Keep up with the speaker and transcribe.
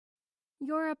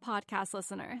You're a podcast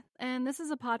listener, and this is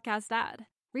a podcast ad.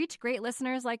 Reach great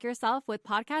listeners like yourself with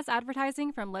podcast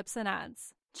advertising from Libsyn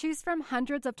Ads. Choose from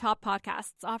hundreds of top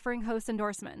podcasts offering host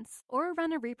endorsements, or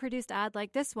run a reproduced ad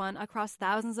like this one across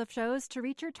thousands of shows to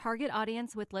reach your target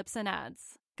audience with Libsyn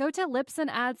Ads. Go to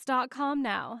libsynads.com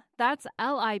now. That's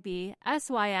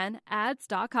LIBSYN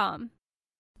ads.com.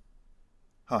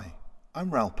 Hi, I'm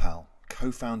Raoul Pal,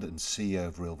 co-founder and CEO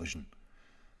of Real Vision.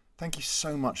 Thank you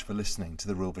so much for listening to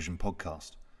the Real Vision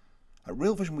podcast. At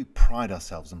Real Vision, we pride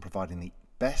ourselves on providing the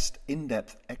best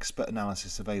in-depth expert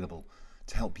analysis available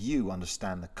to help you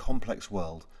understand the complex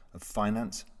world of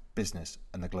finance, business,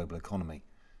 and the global economy.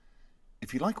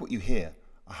 If you like what you hear,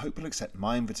 I hope you'll accept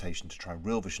my invitation to try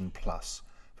Real Vision Plus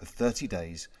for 30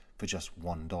 days for just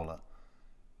 $1.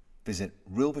 Visit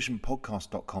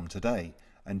realvisionpodcast.com today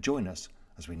and join us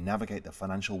as we navigate the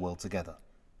financial world together.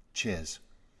 Cheers.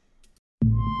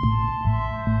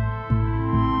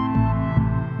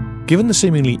 Given the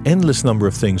seemingly endless number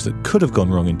of things that could have gone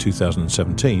wrong in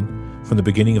 2017, from the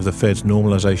beginning of the Fed's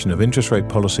normalization of interest rate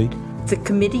policy, the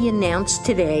committee announced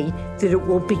today that it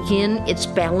will begin its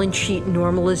balance sheet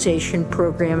normalization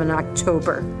program in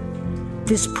October.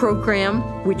 This program,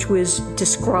 which was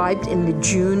described in the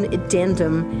June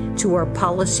addendum to our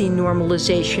policy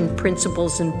normalization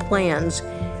principles and plans,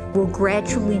 will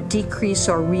gradually decrease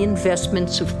our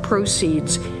reinvestments of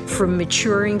proceeds from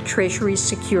maturing Treasury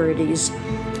securities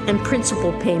and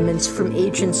principal payments from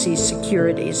agency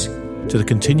securities. To the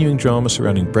continuing drama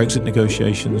surrounding Brexit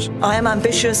negotiations. I am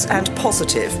ambitious and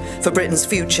positive for Britain's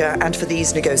future and for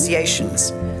these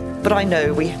negotiations, but I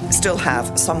know we still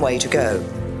have some way to go.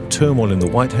 Turmoil in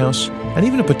the White House, and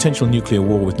even a potential nuclear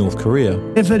war with North Korea.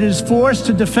 If it is forced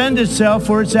to defend itself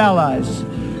or its allies,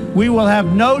 we will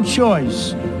have no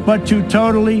choice but to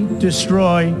totally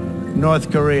destroy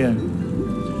North Korea.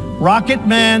 Rocket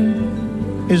Man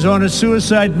is on a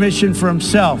suicide mission for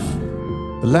himself.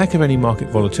 The lack of any market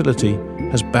volatility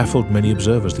has baffled many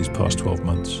observers these past 12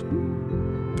 months.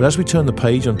 But as we turn the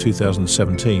page on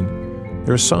 2017,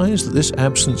 there are signs that this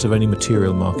absence of any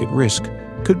material market risk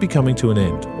could be coming to an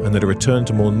end, and that a return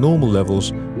to more normal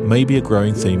levels may be a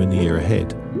growing theme in the year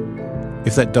ahead.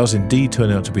 If that does indeed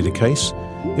turn out to be the case,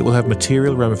 it will have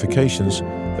material ramifications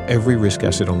for every risk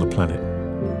asset on the planet.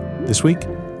 This week,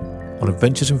 on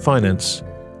Adventures in Finance,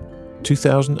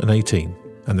 2018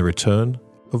 and the return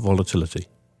of volatility.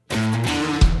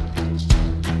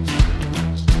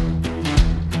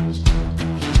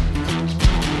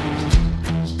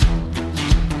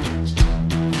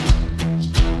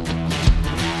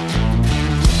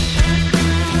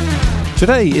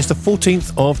 Today is the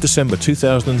 14th of December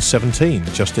 2017,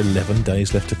 just 11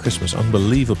 days left to Christmas.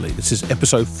 Unbelievably, this is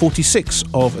episode 46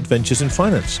 of Adventures in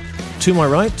Finance. To my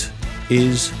right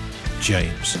is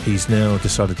James. He's now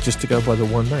decided just to go by the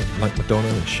one name, like Madonna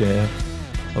and Cher.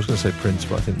 I was going to say Prince,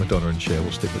 but I think Madonna and Cher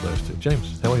will stick with those two.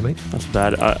 James, how are you, mate? That's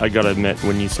bad. I got to admit,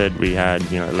 when you said we had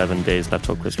 11 days left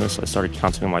till Christmas, I started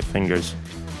counting on my fingers.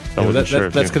 So that's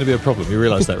going to be a problem. You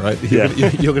realise that, right? Yeah.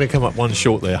 You're going to come up one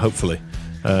short there, hopefully,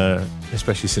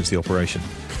 especially since the operation.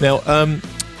 Now,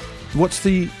 what's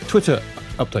the Twitter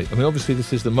update? I mean, obviously,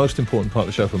 this is the most important part of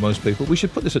the show for most people. We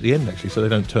should put this at the end, actually, so they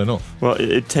don't turn off. Well,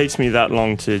 it takes me that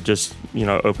long to just,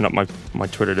 open up my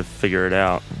Twitter to figure it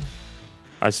out.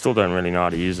 I still don't really know how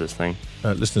to use this thing.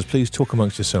 Listeners, please talk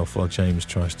amongst yourself while James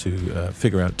tries to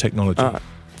figure out technology.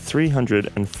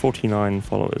 349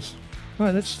 followers.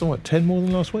 Right, that's 10 more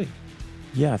than last week.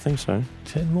 Yeah, I think so.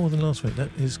 10 more than last week. That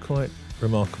is quite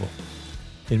remarkable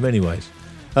in many ways.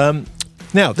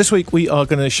 Now, this week we are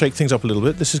going to shake things up a little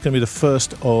bit. This is going to be the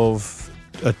first of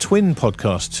a twin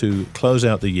podcast to close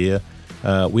out the year.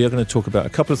 We are going to talk about a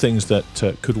couple of things that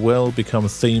could well become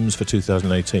themes for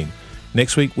 2018.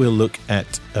 Next week, we'll look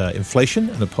at inflation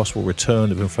and a possible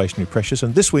return of inflationary pressures.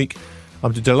 And this week,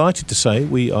 I'm delighted to say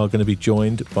we are going to be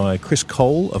joined by Chris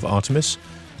Cole of Artemis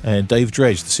and Dave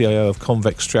Dredge, the CIO of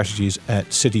Convex Strategies at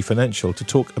Citi Financial, to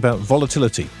talk about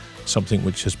volatility, something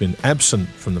which has been absent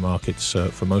from the markets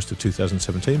for most of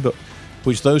 2017, but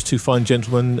which those two fine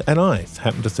gentlemen and I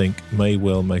happen to think may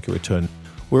well make a return.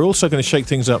 We're also going to shake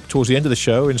things up towards the end of the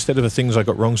show. Instead of a Things I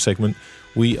Got Wrong segment,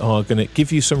 we are going to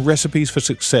give you some recipes for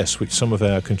success, which some of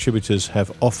our contributors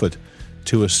have offered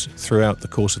to us throughout the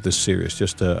course of this series.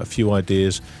 Just a few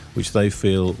ideas which they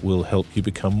feel will help you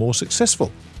become more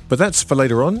successful. But that's for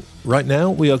later on. Right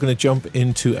now, we are going to jump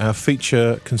into our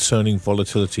feature concerning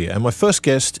volatility. And my first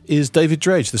guest is David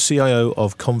Dredge, the CIO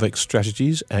of Convex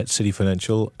Strategies at Citi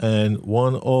Financial and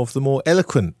one of the more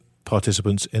eloquent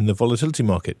participants in the volatility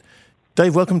market.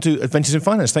 Dave, welcome to Adventures in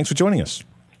Finance. Thanks for joining us.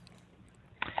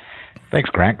 Thanks,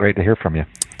 Grant. Great to hear from you.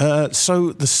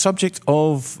 So the subject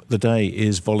of the day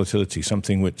is volatility,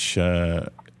 something which,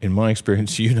 in my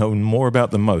experience, you know more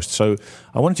about than most. So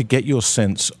I wanted to get your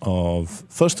sense of,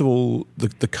 first of all,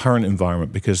 the current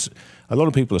environment, because a lot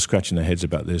of people are scratching their heads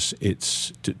about this.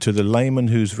 It's to the layman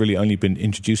who's really only been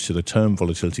introduced to the term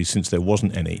volatility since there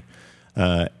wasn't any.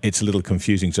 It's a little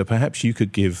confusing. So perhaps you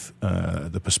could give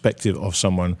the perspective of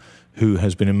someone who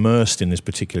has been immersed in this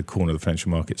particular corner of the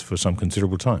financial markets for some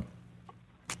considerable time.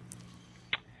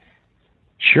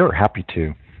 Sure, happy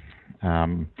to.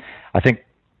 I think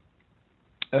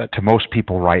to most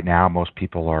people right now, most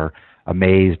people are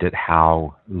amazed at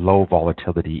how low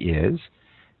volatility is.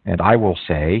 And I will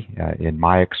say, in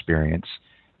my experience,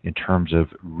 in terms of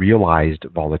realized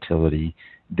volatility,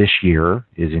 this year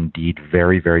is indeed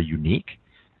very, very unique.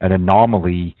 An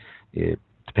anomaly,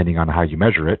 depending on how you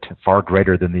measure it, far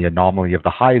greater than the anomaly of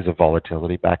the highs of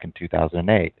volatility back in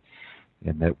 2008,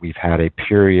 in that we've had a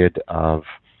period of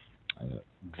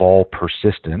vol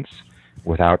persistence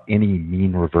without any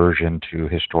mean reversion to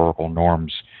historical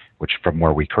norms, which from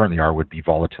where we currently are would be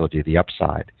volatility to the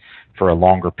upside, for a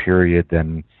longer period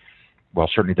than, well,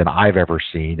 certainly than I've ever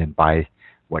seen, and by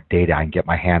what data I can get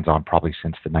my hands on, probably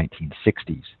since the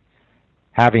 1960s.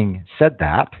 Having said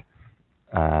that,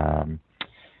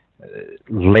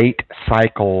 late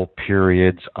cycle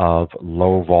periods of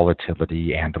low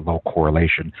volatility and low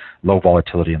correlation, low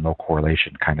volatility and low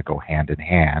correlation kind of go hand in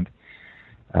hand,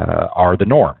 are the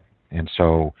norm. And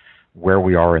so where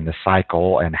we are in the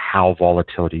cycle and how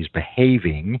volatility is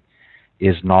behaving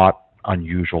is not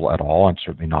unusual at all, and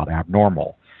certainly not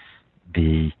abnormal.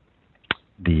 The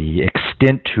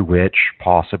extent to which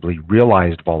possibly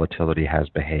realized volatility has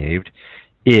behaved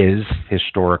is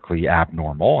historically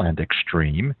abnormal and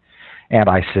extreme, and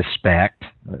I suspect,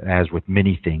 as with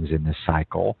many things in this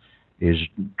cycle, is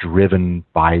driven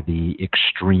by the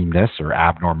extremeness or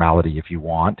abnormality, if you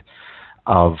want,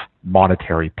 of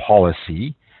monetary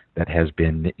policy that has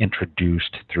been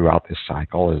introduced throughout this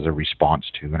cycle as a response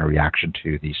to and a reaction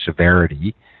to the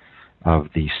severity of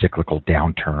the cyclical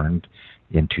downturn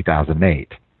in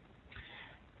 2008.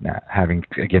 Now, having,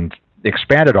 again,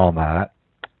 expanded on that,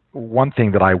 one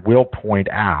thing that I will point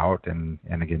out, and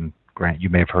again, Grant, you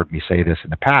may have heard me say this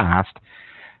in the past,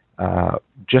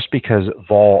 just because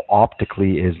vol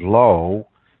optically is low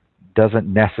doesn't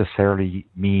necessarily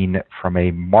mean from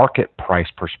a market price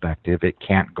perspective it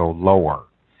can't go lower.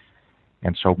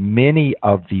 And so many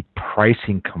of the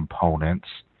pricing components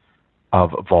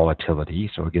of volatility,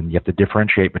 so again, you have to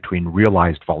differentiate between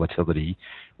realized volatility,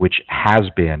 which has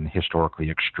been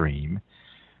historically extreme,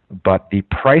 but the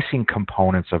pricing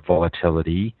components of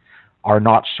volatility are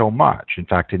not so much. In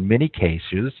fact, in many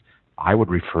cases, I would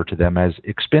refer to them as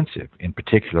expensive, in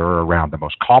particular around the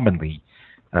most commonly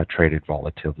traded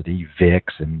volatility,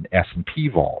 VIX and S&P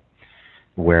vol,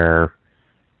 where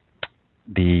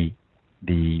the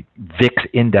VIX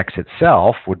index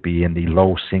itself would be in the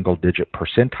low single-digit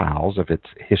percentiles of its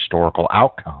historical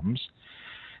outcomes.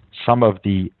 Some of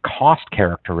the cost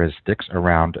characteristics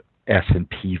around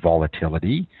S&P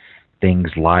volatility,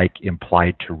 things like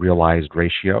implied to realized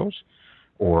ratios,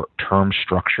 or term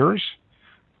structures,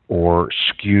 or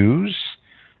skews,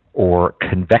 or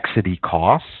convexity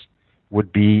costs,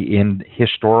 would be in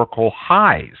historical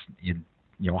highs, in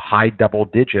high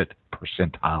double-digit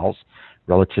percentiles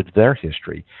relative to their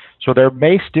history. So there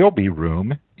may still be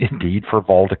room, indeed, for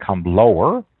vol to come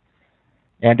lower.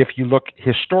 And if you look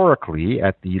historically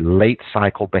at the late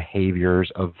cycle behaviors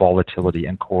of volatility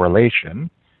and correlation,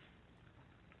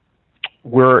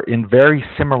 we're in very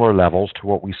similar levels to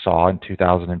what we saw in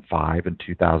 2005 and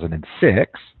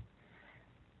 2006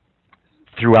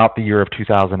 throughout the year of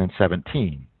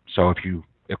 2017. So if you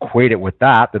equate it with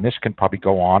that, then this can probably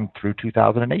go on through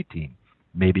 2018.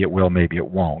 Maybe it will, maybe it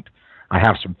won't. I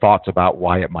have some thoughts about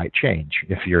why it might change,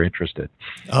 if you're interested.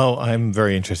 Oh, I'm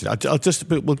very interested.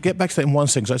 We'll get back to that in one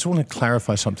second. So I just want to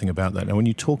clarify something about that. Now, when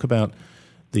you talk about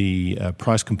the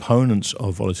price components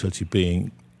of volatility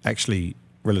being actually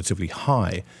relatively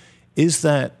high, is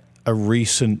that a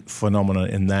recent phenomenon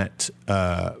in that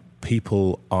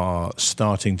people are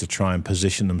starting to try and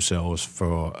position themselves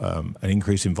for an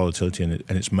increase in volatility and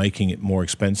it's making it more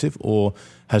expensive? Or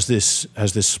has this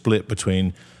split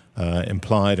between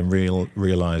implied and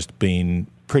realized been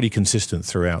pretty consistent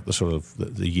throughout the sort of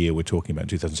the year we're talking about,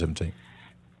 2017?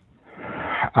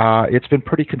 It's been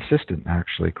pretty consistent,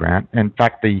 actually, Grant. In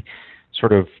fact, the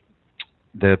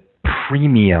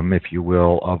premium, if you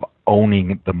will, of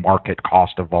owning the market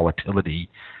cost of volatility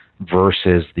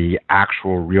versus the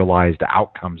actual realized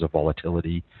outcomes of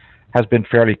volatility has been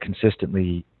fairly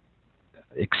consistently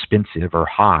expensive or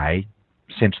high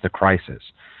since the crisis.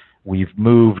 we've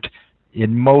moved,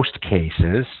 in most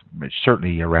cases,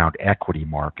 certainly around equity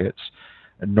markets,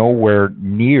 nowhere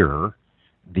near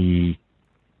the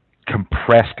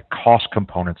compressed cost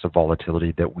components of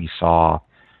volatility that we saw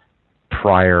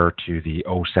prior to the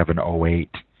 07-08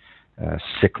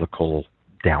 cyclical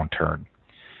downturn.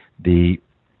 The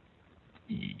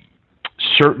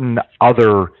certain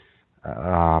other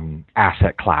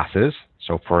asset classes,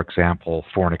 so for example,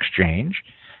 foreign exchange,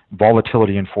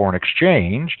 volatility in foreign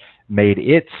exchange made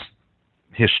its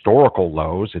historical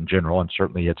lows in general, and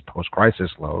certainly its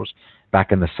post-crisis lows,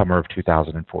 back in the summer of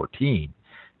 2014.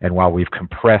 And while we've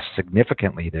compressed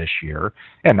significantly this year,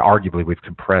 and arguably we've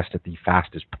compressed at the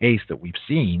fastest pace that we've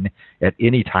seen at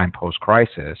any time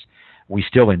post-crisis, we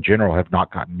still in general have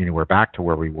not gotten anywhere back to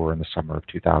where we were in the summer of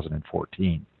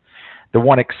 2014. The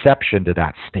one exception to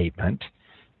that statement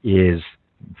is,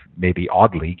 maybe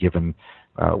oddly, given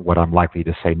what I'm likely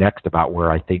to say next about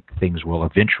where I think things will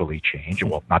eventually change,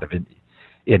 well, not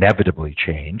inevitably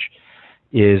change,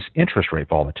 is interest rate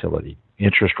volatility.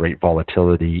 Interest rate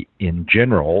volatility in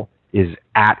general is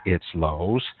at its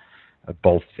lows,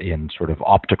 both in sort of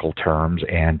optical terms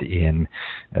and in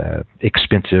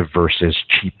expensive versus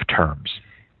cheap terms.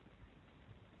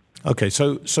 Okay,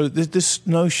 so this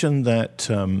notion that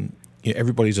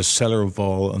everybody's a seller of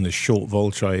vol and the short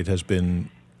vol trade has been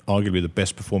arguably the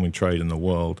best performing trade in the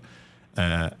world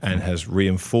and has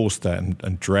reinforced that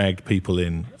and dragged people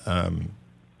in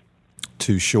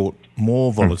to short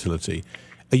more volatility.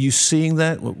 Are you seeing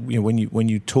that? When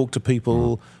you talk to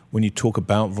people, when you talk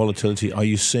about volatility, are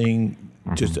you seeing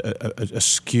just a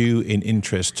skew in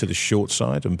interest to the short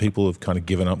side, and people have kind of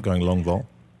given up going long vol?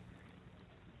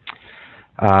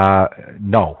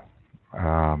 No.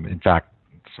 In fact,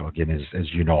 so again,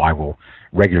 as you know, I will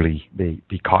regularly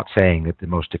be caught saying that the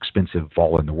most expensive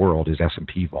vol in the world is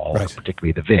S&P vol, right,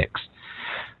 particularly the VIX.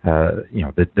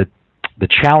 The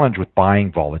challenge with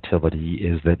buying volatility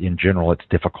is that in general it's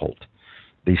difficult.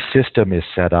 The system is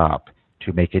set up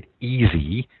to make it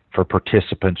easy for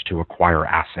participants to acquire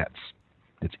assets.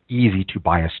 It's easy to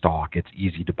buy a stock. It's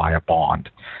easy to buy a bond.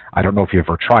 I don't know if you've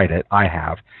ever tried it. I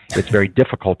have. It's very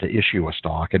difficult to issue a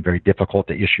stock and very difficult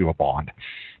to issue a bond,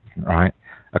 right?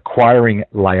 Acquiring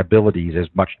liabilities is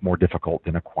much more difficult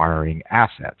than acquiring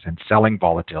assets, and selling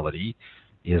volatility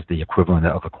is the equivalent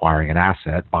of acquiring an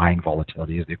asset. Buying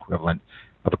volatility is the equivalent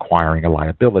of acquiring a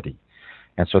liability.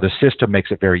 And so the system makes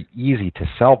it very easy to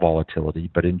sell volatility,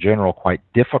 but in general quite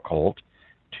difficult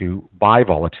to buy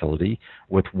volatility,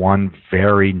 with one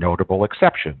very notable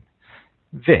exception: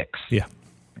 VIX. Yeah.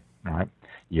 Right?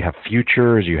 You have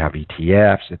futures, you have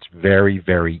ETFs. It's very,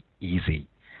 very easy.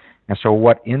 And so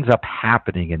what ends up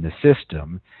happening in the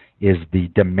system is the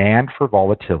demand for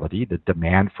volatility, the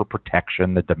demand for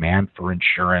protection, the demand for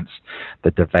insurance,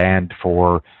 the demand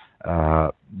for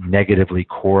negatively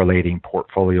correlating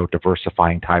portfolio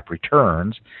diversifying type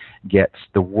returns gets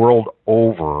the world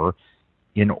over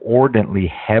inordinately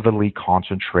heavily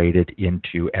concentrated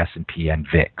into S&P and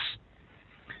VIX.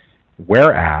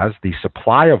 Whereas the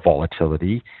supply of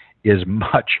volatility is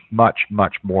much, much,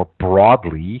 much more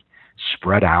broadly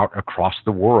spread out across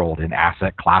the world in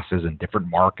asset classes and different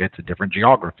markets and different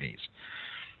geographies.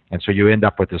 And so you end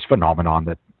up with this phenomenon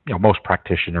that most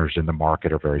practitioners in the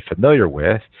market are very familiar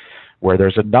with, where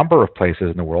there's a number of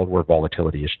places in the world where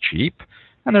volatility is cheap,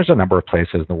 and there's a number of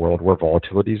places in the world where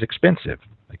volatility is expensive.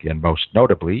 Again, most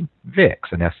notably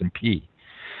VIX and S&P.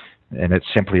 And it's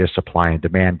simply a supply and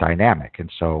demand dynamic.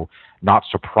 And so, not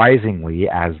surprisingly,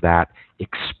 as that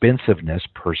expensiveness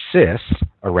persists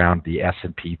around the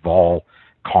S&P vol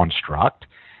construct,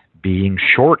 being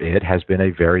short it has been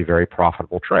a very, very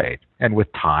profitable trade. And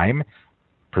with time,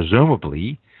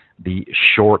 presumably, the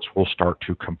shorts will start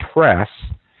to compress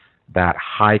that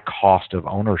high cost of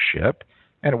ownership,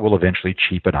 and it will eventually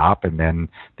cheapen up, and then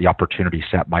the opportunity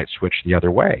set might switch the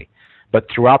other way. But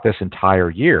throughout this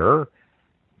entire year,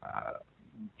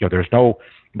 there's no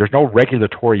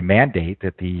regulatory mandate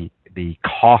that the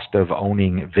cost of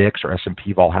owning VIX or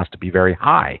S&P vol has to be very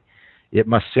high. It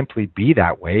must simply be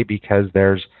that way because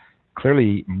there's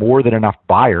clearly more than enough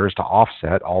buyers to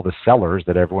offset all the sellers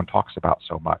that everyone talks about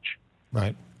so much.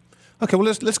 Right. Okay, well,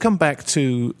 let's come back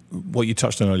to what you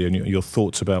touched on earlier and your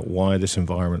thoughts about why this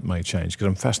environment may change, because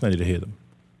I'm fascinated to hear them.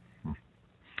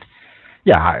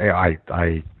 Yeah,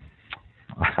 I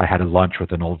had a lunch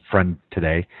with an old friend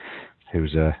today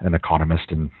who's an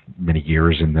economist in many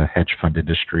years in the hedge fund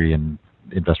industry and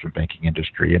investment banking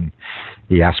industry, and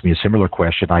he asked me a similar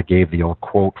question. I gave the old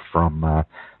quote from,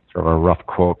 sort of a rough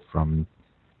quote from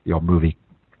the old movie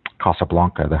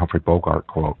Casablanca, the Humphrey Bogart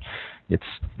quote.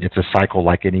 It's a cycle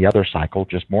like any other cycle,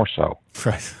 just more so.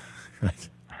 Right.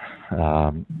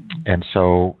 And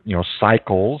so,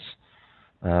 cycles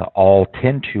all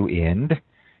tend to end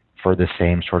for the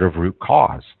same sort of root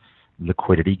cause.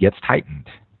 Liquidity gets tightened.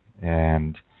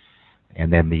 And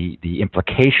then the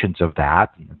implications of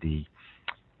that, the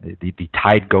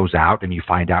tide goes out and you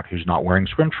find out who's not wearing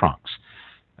swim trunks.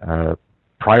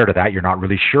 Prior to that, you're not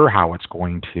really sure how it's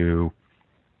going to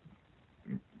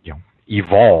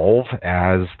evolve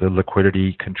as the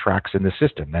liquidity contracts in the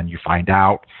system. Then you find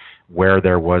out where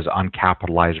there was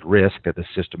uncapitalized risk that the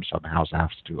system somehow has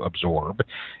to absorb,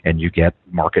 and you get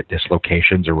market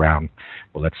dislocations around,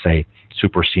 well, let's say,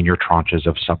 super senior tranches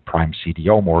of subprime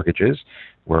CDO mortgages,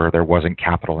 where there wasn't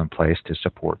capital in place to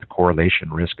support the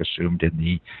correlation risk assumed in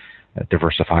the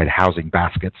diversified housing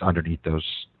baskets underneath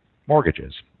those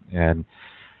mortgages. And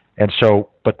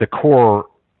so, but the core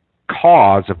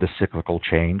cause of the cyclical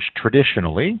change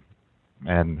traditionally,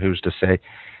 and who's to say,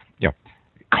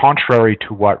 contrary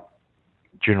to what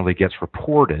generally gets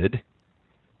reported,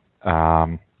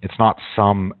 it's not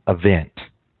some event.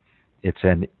 It's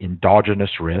an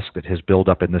endogenous risk that has built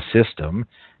up in the system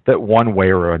that one way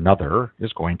or another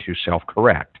is going to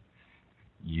self-correct.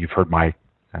 You've heard my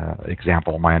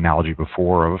my analogy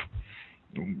before of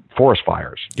forest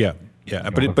fires. Yeah.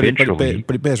 But it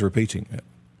bears repeating.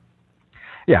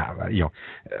 The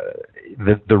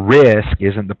risk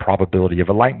isn't the probability of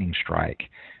a lightning strike.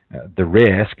 The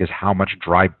risk is how much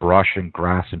dry brush and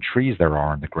grass and trees there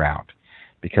are on the ground,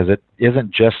 because it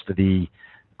isn't just the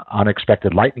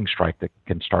unexpected lightning strike that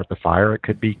can start the fire. It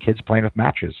could be kids playing with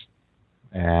matches,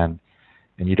 and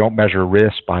you don't measure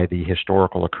risk by the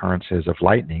historical occurrences of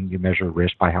lightning. You measure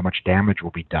risk by how much damage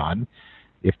will be done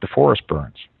if the forest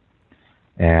burns.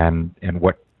 And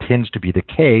what tends to be the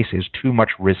case is too much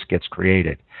risk gets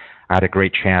created. I had a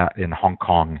great chat in Hong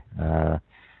Kong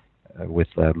with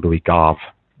Louis Gave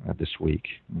this week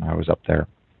when I was up there.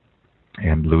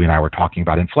 And Louis and I were talking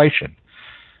about inflation.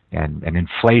 And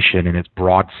inflation in its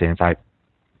broad sense, I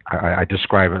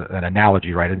describe an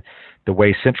analogy, right? And the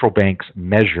way central banks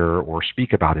measure or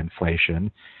speak about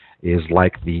inflation is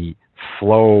like the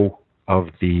flow of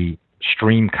the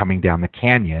stream coming down the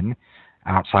canyon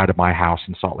outside of my house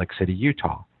in Salt Lake City,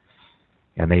 Utah.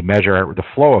 And they measure the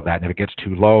flow of that. And if it gets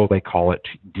too low, they call it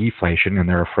deflation, and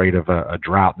they're afraid of a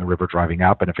drought in the river driving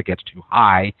up. And if it gets too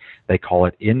high, they call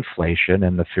it inflation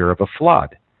and the fear of a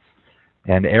flood.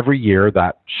 And every year,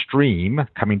 that stream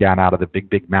coming down out of the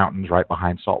big mountains right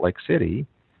behind Salt Lake City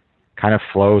kind of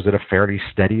flows at a fairly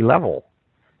steady level.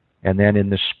 And then in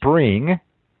the spring,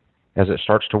 as it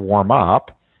starts to warm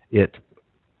up, it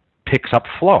picks up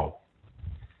flow.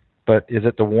 But is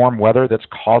it the warm weather that's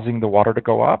causing the water to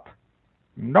go up?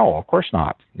 No, of course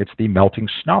not. It's the melting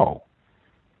snow.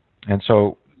 And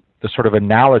so the sort of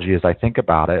analogy as I think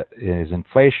about it is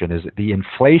inflation, is the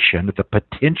inflation, the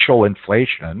potential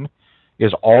inflation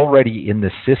is already in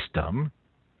the system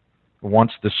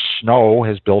once the snow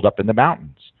has built up in the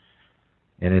mountains.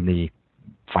 And in the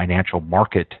financial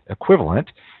market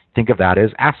equivalent, think of that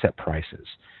as asset prices.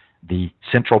 The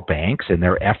central banks, in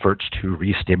their efforts to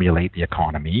re-stimulate the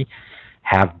economy,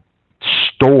 have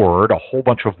stored a whole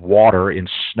bunch of water in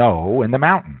snow in the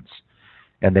mountains.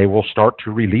 And they will start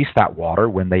to release that water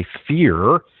when they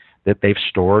fear that they've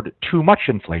stored too much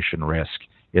inflation risk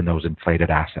in those inflated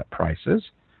asset prices,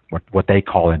 what they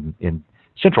call in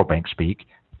central bank speak,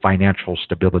 financial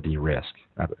stability risk.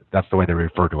 That's the way they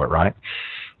refer to it, right?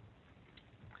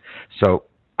 So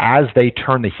as they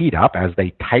turn the heat up, as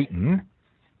they tighten,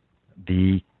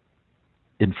 the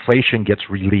inflation gets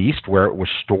released where it was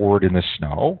stored in the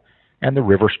snow, and the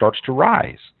river starts to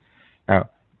rise. Now,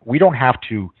 we don't have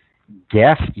to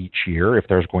guess each year if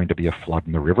there's going to be a flood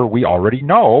in the river. We already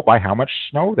know by how much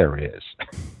snow there is.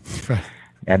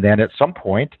 And then at some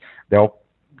point, they'll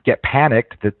get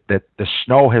panicked that the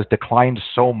snow has declined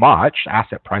so much,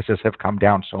 asset prices have come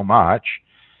down so much,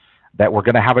 that we're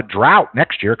going to have a drought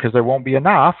next year because there won't be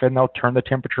enough, and they'll turn the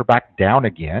temperature back down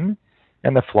again,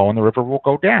 and the flow in the river will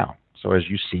go down. So as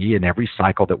you see in every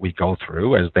cycle that we go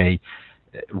through, as they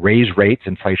raise rates,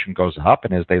 inflation goes up,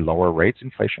 and as they lower rates,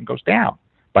 inflation goes down,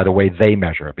 by the way they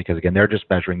measure it, because again, they're just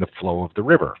measuring the flow of the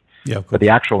river. Yeah, but the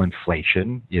actual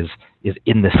inflation is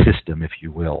in the system, if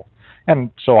you will.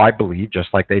 And so I believe, just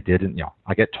like they did, and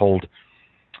I get told,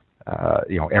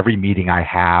 every meeting I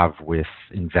have with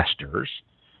investors,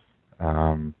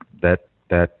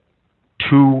 that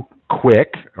too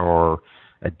quick or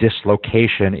a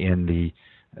dislocation in the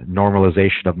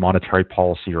normalization of monetary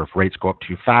policy, or if rates go up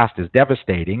too fast, is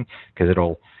devastating because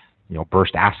it'll,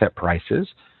 burst asset prices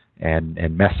and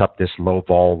mess up this low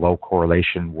vol, low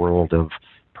correlation world of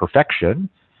perfection.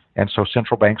 And so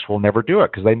central banks will never do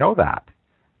it because they know that.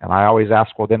 And I always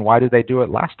ask, well, then why did they do it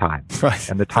last time? Right.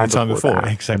 And the time before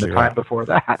that. Exactly. And the time before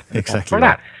that. Exactly.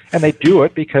 That. And they do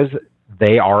it because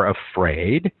they are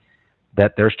afraid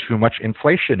that there's too much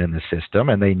inflation in the system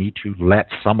and they need to let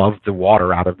some of the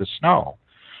water out of the snow.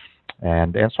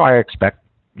 And so I expect,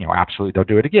 absolutely they'll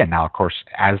do it again. Now, of course,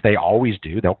 as they always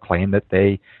do, they'll claim that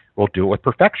they will do it with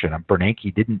perfection. And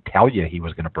Bernanke didn't tell you he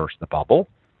was going to burst the bubble,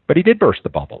 but he did burst the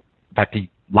bubble. In fact, he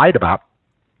lied about,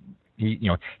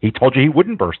 he told you he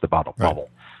wouldn't burst the bubble. Right.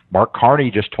 Mark Carney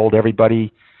just told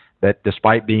everybody that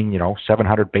despite being,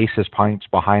 700 basis points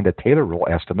behind a Taylor rule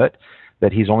estimate,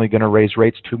 that he's only going to raise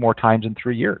rates 2 more times in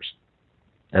 3 years,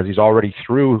 as he's already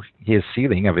through his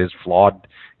ceiling of his flawed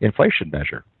inflation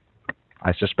measure.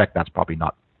 I suspect that's probably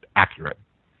not accurate.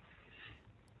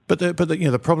 But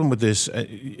the problem with this,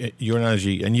 your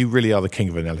analogy, and you really are the king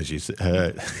of analogies.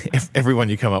 Everyone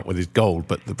you come up with is gold.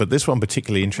 But this one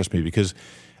particularly interests me because,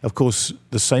 of course,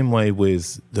 the same way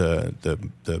with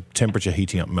the temperature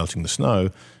heating up, melting the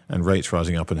snow, and rates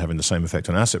rising up and having the same effect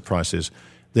on asset prices,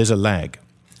 there's a lag,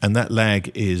 and that lag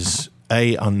is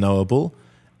A, unknowable,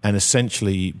 and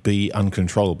essentially B,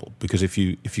 uncontrollable. Because if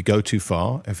you go too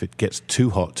far, if it gets too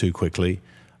hot too quickly,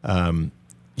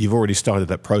 you've already started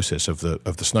that process of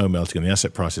the snow melting and the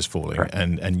asset prices falling. Right.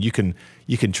 And you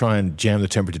can try and jam the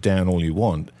temperature down all you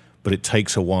want, but it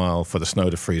takes a while for the snow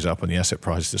to freeze up and the asset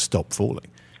prices to stop falling.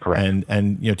 Correct.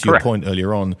 And to your point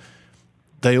earlier on,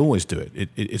 they always do it.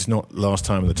 It's not last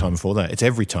time and the time before that. It's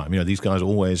every time. These guys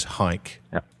always hike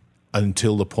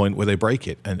until the point where they break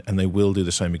it, and they will do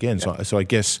the same again. Yeah. So I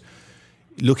guess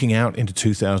looking out into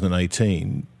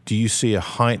 2018, do you see a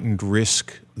heightened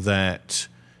risk that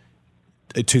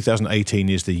 2018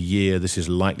 is the year this is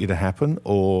likely to happen,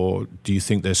 or do you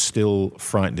think they're still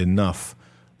frightened enough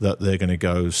that they're going to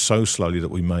go so slowly that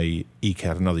we may eke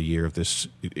out another year of this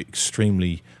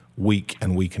extremely weak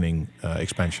and weakening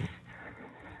expansion?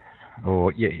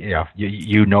 Oh, yeah.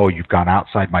 You've gone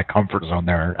outside my comfort zone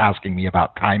there, asking me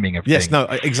about timing of things. Yes, no,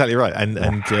 exactly right. And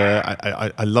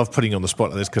I love putting you on the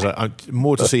spot like this because I'm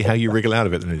more to see how you wriggle out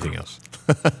of it than anything else.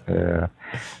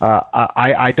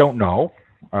 I don't know.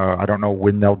 I don't know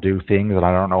when they'll do things, and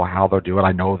I don't know how they'll do it.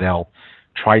 I know they'll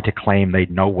try to claim they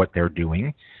know what they're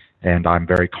doing, and I'm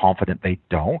very confident they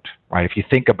don't. Right? If you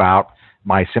think about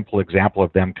my simple example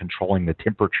of them controlling the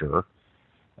temperature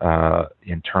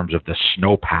in terms of the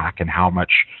snowpack and how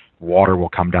much water will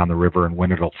come down the river and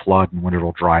when it'll flood and when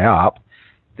it'll dry up,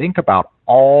 think about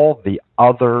all the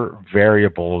other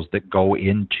variables that go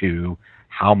into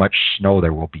how much snow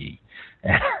there will be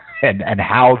and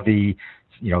how the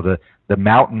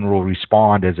mountain will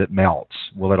respond as it melts.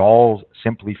 Will it all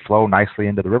simply flow nicely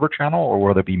into the river channel, or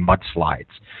will there be mudslides?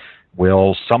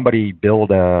 Will somebody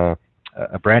build a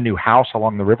brand new house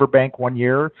along the riverbank one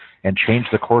year and change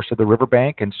the course of the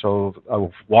riverbank, and so a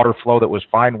water flow that was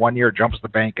fine one year jumps the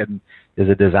bank and is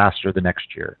a disaster the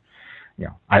next year?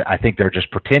 I think they're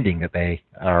just pretending that they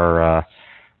are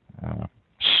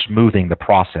smoothing the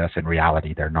process. In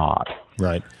reality, they're not.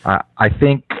 Right. I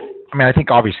think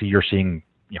obviously you're seeing.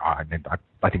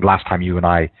 I think last time you and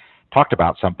I talked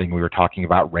about something, we were talking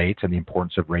about rates and the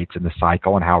importance of rates in the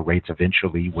cycle and how rates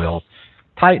eventually will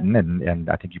tighten. And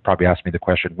I think you probably asked me the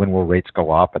question, when will rates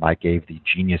go up? And I gave the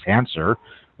genius answer,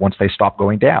 once they stop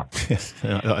going down. Yes,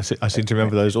 I seem to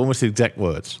remember those almost the exact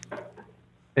words.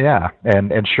 Yeah,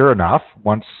 and sure enough,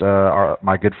 once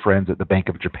my good friends at the Bank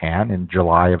of Japan in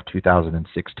July of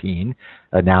 2016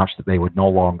 announced that they would no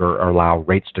longer allow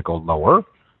rates to go lower,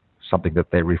 something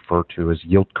that they refer to as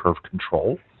yield curve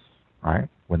control, right?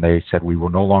 When they said we will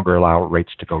no longer allow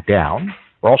rates to go down,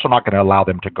 we're also not going to allow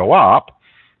them to go up,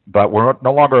 but we're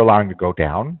no longer allowing them to go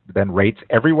down. Then rates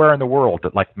everywhere in the world,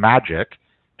 that like magic,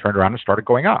 turned around and started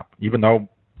going up, even though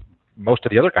most of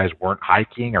the other guys weren't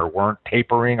hiking or weren't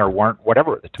tapering or weren't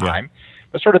whatever at the time. Yeah.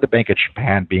 But sort of the Bank of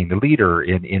Japan, being the leader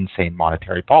in insane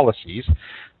monetary policies,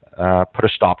 put a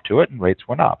stop to it, and rates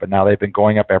went up. And now they've been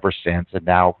going up ever since. And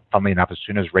now, funnily enough, as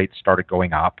soon as rates started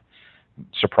going up,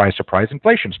 surprise, surprise,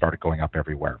 inflation started going up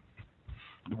everywhere.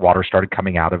 Water started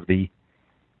coming out of the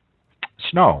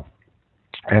snow.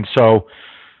 And so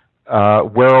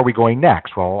where are we going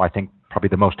next? Well, I think probably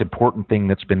the most important thing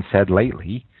that's been said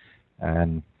lately,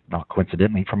 and not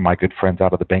coincidentally from my good friends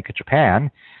out of the Bank of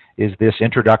Japan, is this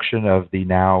introduction of the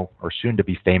now or soon to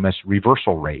be famous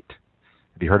reversal rate.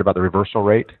 Have you heard about the reversal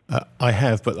rate? I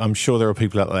have, but I'm sure there are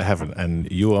people out there that haven't,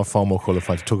 and you are far more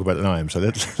qualified to talk about it than I am. So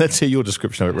let's hear your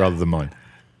description of it rather than mine.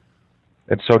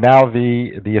 And so now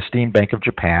the esteemed Bank of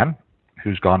Japan,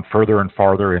 who's gone further and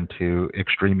farther into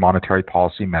extreme monetary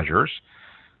policy measures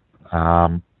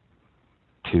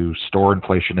to store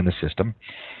inflation in the system,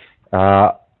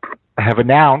 have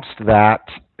announced that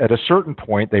at a certain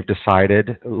point, they've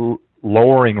decided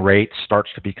lowering rates starts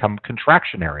to become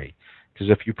contractionary. Because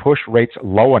if you push rates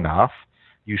low enough,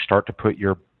 you start to put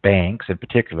your banks in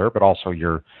particular, but also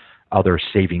your other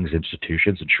savings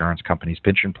institutions, insurance companies,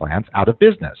 pension plans out of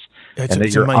business. It's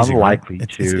you're amazing, unlikely right?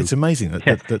 to... It's amazing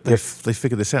that they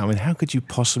figured this out. I mean, how could you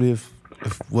possibly have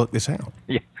worked this out?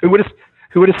 Yeah, who would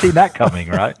have seen that coming,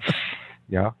 right?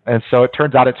 Yeah, and so it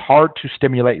turns out it's hard to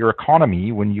stimulate your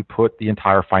economy when you put the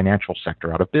entire financial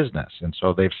sector out of business. And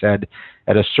so they've said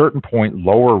at a certain point,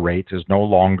 lower rates is no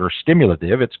longer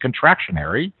stimulative, it's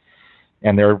contractionary.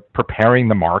 And they're preparing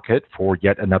the market for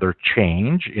yet another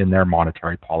change in their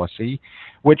monetary policy,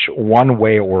 which one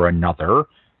way or another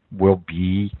will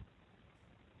be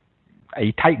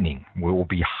a tightening. Will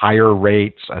be higher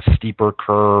rates, a steeper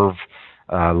curve,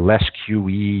 less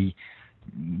QE.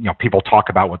 People talk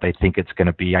about what they think it's going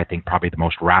to be. I think probably the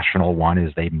most rational one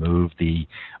is they move the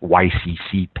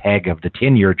YCC peg of the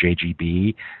 10-year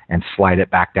JGB and slide it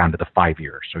back down to the 5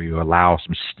 years. So you allow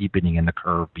some steepening in the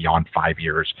curve beyond 5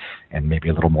 years and maybe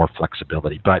a little more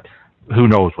flexibility. But who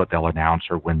knows what they'll announce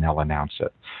or when they'll announce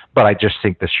it. But I just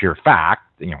think the sheer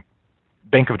fact,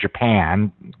 Bank of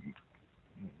Japan,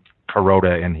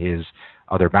 Kuroda and his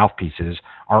other mouthpieces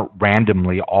aren't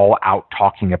randomly all out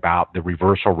talking about the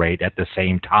reversal rate at the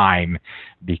same time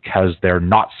because they're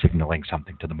not signaling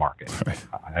something to the market. Right.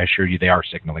 I assure you they are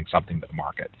signaling something to the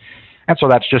market. And so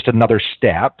that's just another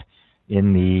step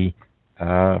in the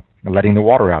letting the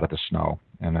water out of the snow,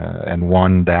 and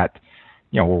one that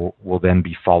will then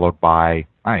be followed by,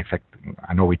 in fact,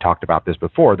 I know we talked about this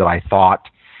before, that I thought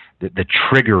that the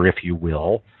trigger, if you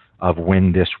will, of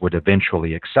when this would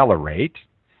eventually accelerate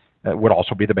would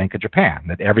also be the Bank of Japan,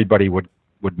 that everybody would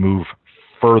move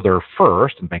further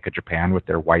first, and Bank of Japan with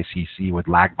their YCC would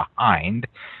lag behind.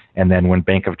 And then when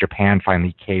Bank of Japan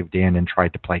finally caved in and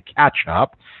tried to play catch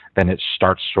up, then it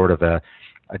starts sort of a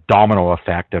domino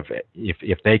effect of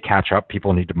if they catch up,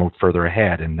 people need to move further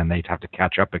ahead, and then they'd have to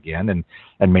catch up again,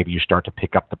 and maybe you start to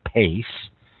pick up the pace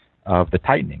of the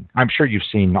tightening. I'm sure you've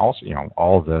seen also,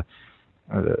 all the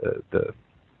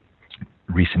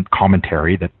recent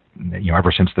commentary that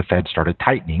ever since the Fed started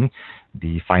tightening,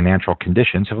 the financial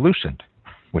conditions have loosened,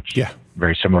 which is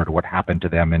very similar to what happened to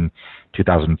them in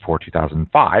 2004,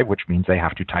 2005, which means they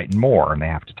have to tighten more, and they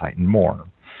have to tighten more.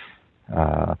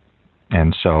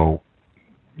 And so,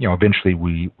 eventually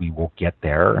we will get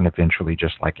there, and eventually,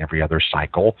 just like every other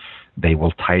cycle, they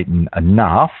will tighten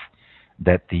enough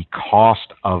that the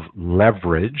cost of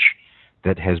leverage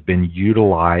that has been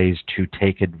utilized to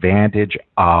take advantage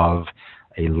of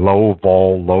a low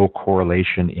vol, low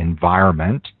correlation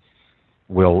environment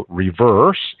will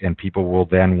reverse, and people will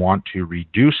then want to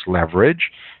reduce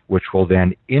leverage, which will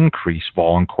then increase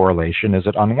vol and correlation as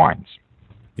it unwinds.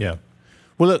 Yeah.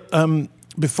 Well, look,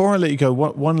 before I let you go,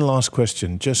 one last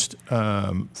question, just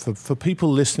for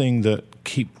people listening that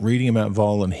keep reading about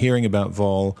vol and hearing about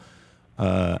vol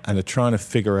and are trying to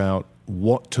figure out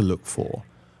what to look for.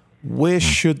 Where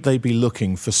should they be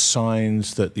looking for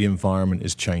signs that the environment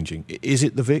is changing? Is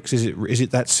it the VIX? Is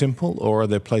it that simple, or are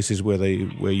there places where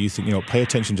you think pay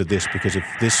attention to this, because if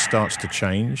this starts to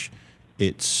change,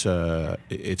 it's a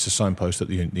signpost that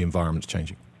the environment's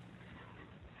changing?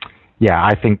 Yeah,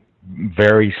 I think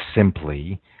very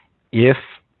simply, if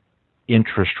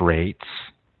interest rates,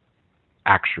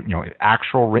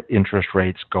 actual interest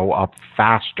rates go up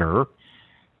faster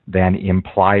than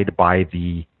implied by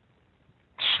the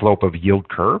slope of yield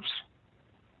curves,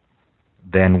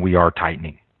 then we are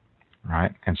tightening,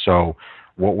 right? And so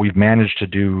what we've managed to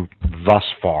do thus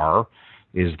far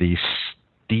is the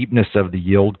steepness of the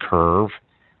yield curve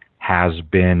has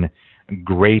been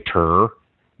greater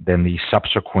than the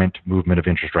subsequent movement of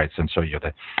interest rates. And so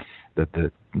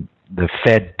the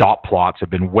Fed dot plots have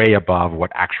been way above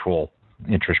what actual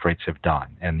interest rates have done,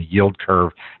 and the yield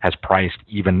curve has priced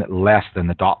even less than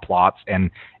the dot plots,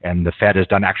 and the Fed has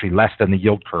done actually less than the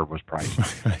yield curve was pricing.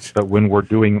 Right. But when we're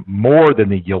doing more than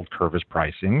the yield curve is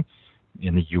pricing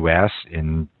in the US,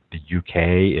 in the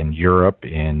UK, in Europe,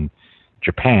 in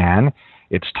Japan,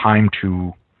 it's time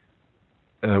to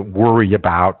worry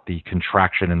about the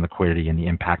contraction in liquidity and the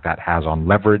impact that has on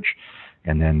leverage.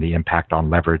 And then the impact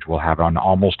on leverage will have an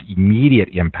almost immediate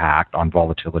impact on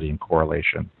volatility and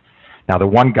correlation. Now, the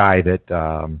one guy that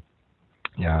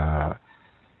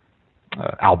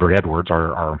Albert Edwards,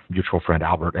 our mutual friend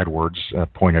Albert Edwards,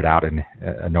 pointed out in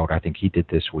a note I think he did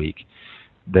this week,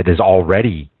 that is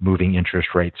already moving interest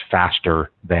rates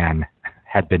faster than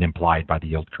had been implied by the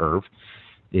yield curve,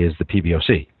 is the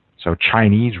PBOC. So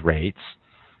Chinese rates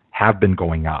have been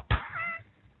going up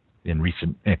in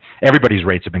recent. Everybody's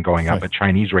rates have been going up, but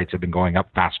Chinese rates have been going up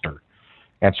faster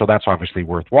And so that's obviously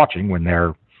worth watching when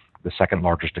they're the second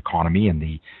largest economy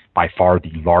and by far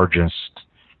the largest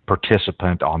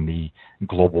participant on the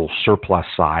global surplus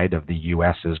side of the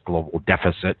U.S.'s global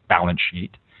deficit balance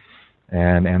sheet,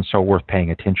 and so worth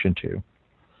paying attention to.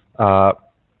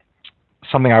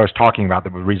 Something I was talking about,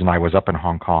 the reason I was up in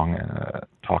Hong Kong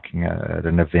talking at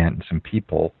an event and some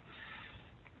people,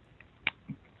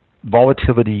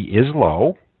 volatility is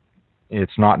low.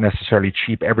 It's not necessarily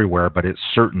cheap everywhere, but it's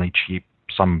certainly cheap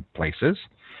some places.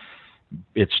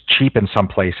 It's cheap in some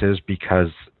places because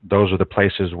those are the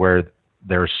places where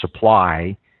there's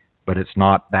supply, but it's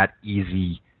not that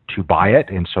easy to buy it,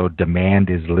 and so demand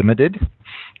is limited.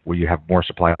 Where you have more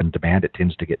supply than demand, it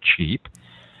tends to get cheap.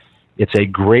 It's a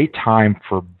great time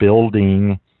for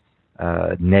building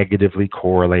negatively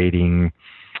correlating,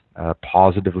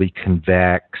 positively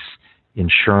convex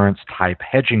insurance-type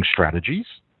hedging strategies,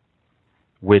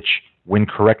 which, when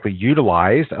correctly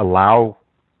utilized, allow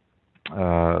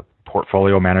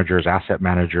portfolio managers, asset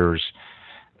managers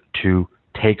to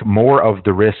take more of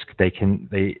the risk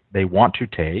they want to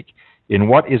take in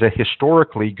what is a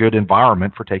historically good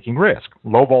environment for taking risk.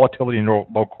 Low volatility and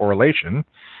low correlation.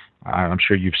 I'm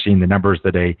sure you've seen the numbers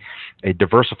that a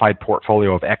diversified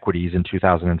portfolio of equities in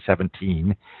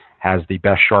 2017 has the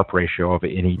best Sharpe ratio of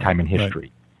any time in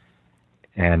history.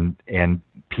 Right. And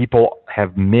people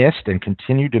have missed and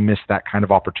continue to miss that kind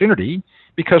of opportunity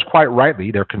because, quite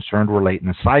rightly, they're concerned we're late in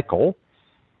the cycle.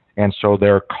 And so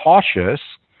they're cautious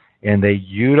and they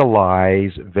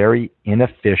utilize very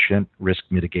inefficient risk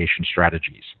mitigation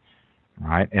strategies,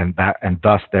 right? And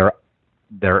thus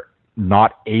they're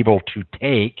not able to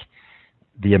take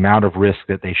the amount of risk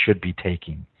that they should be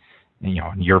taking.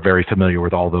 And you're very familiar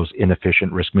with all those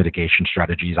inefficient risk mitigation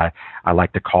strategies. I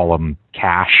like to call them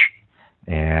cash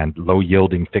and low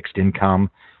yielding fixed income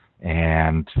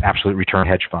and absolute return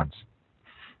hedge funds.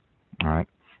 All right.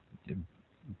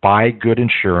 Buy good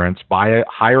insurance,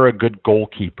 hire a good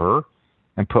goalkeeper,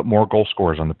 and put more goal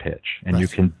scorers on the pitch. And you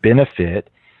can benefit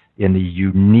in the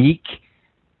unique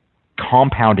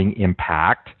compounding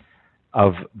impact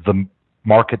of the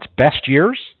market's best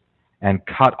years and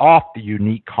cut off the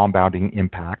unique compounding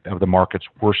impact of the market's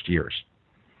worst years.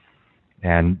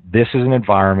 And this is an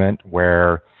environment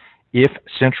where if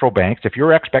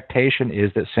your expectation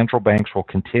is that central banks will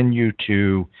continue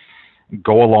to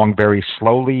go along very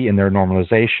slowly in their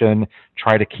normalization,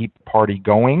 try to keep the party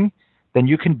going, then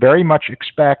you can very much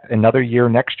expect another year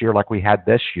next year like we had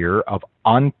this year of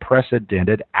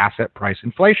unprecedented asset price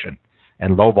inflation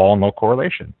and low vol and low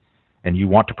correlation. And you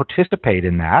want to participate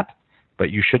in that, but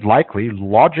you should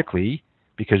logically,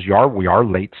 because we are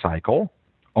late cycle,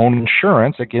 own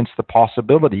insurance against the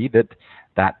possibility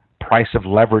that price of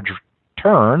leverage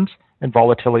turns and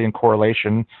volatility and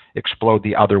correlation explode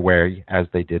the other way as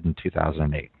they did in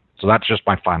 2008. So that's just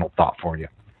my final thought for you.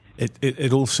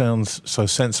 It all sounds so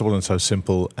sensible and so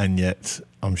simple, and yet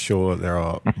I'm sure there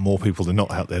are more people than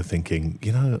not out there thinking,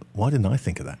 why didn't I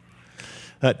think of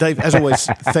that? Dave, as always,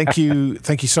 thank you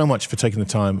so much for taking the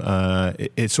time.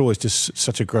 It's always just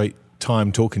such a great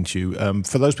time talking to you.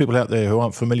 For those people out there who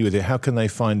aren't familiar with it, how can they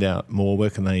find out more? Where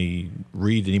can they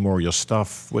read any more of your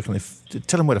stuff? Where can they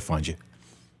tell them where to find you?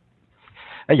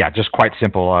 Yeah, just quite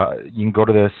simple. You can go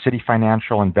to the Citi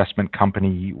Financial Investment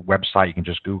Company website. You can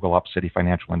just Google up Citi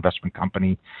Financial Investment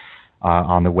Company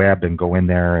on the web and go in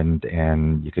there,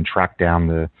 and you can track down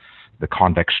the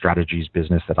Convex Strategies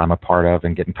business that I'm a part of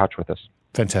and get in touch with us.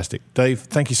 Fantastic. Dave,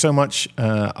 thank you so much.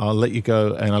 I'll let you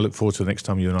go, and I look forward to the next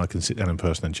time you and I can sit down in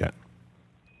person and chat.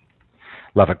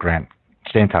 Love it, Grant.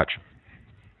 Stay in touch.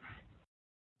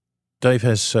 Dave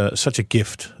has such a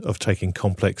gift of taking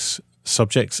complex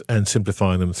subjects and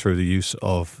simplifying them through the use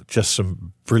of just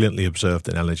some brilliantly observed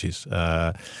analogies.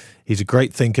 He's a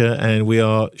great thinker, and we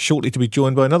are shortly to be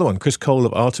joined by another one, Chris Cole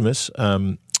of Artemis.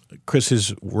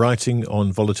 Chris's writing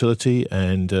on volatility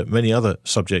and many other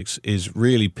subjects is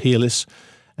really peerless,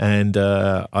 and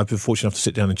I've been fortunate enough to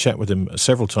sit down and chat with him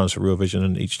several times for Real Vision,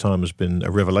 and each time has been a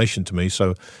revelation to me.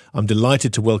 So I'm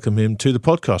delighted to welcome him to the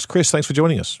podcast. Chris, thanks for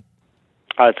joining us.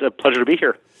 It's a pleasure to be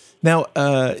here. Now,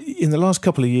 in the last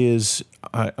couple of years,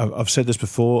 I've said this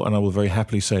before, and I will very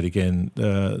happily say it again,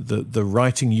 the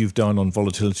writing you've done on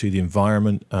volatility, the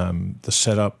environment, the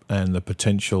setup, and the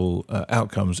potential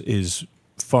outcomes is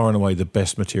far and away the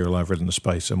best material I've read in the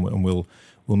space, and we'll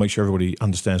make sure everybody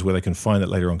understands where they can find it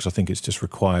later on, because I think it's just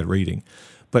required reading.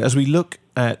 But as we look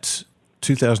at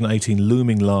 2018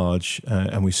 looming large,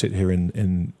 and we sit here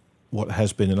in what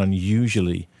has been an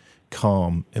unusually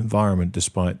calm environment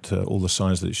despite all the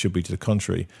signs that it should be to the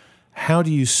contrary, how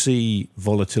do you see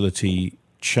volatility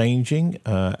changing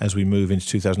as we move into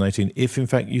 2018, if in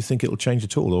fact you think it will change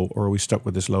at all, or are we stuck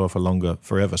with this lower for longer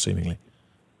forever, seemingly?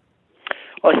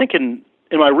 Well, I think in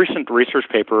my recent research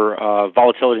paper,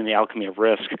 Volatility and the Alchemy of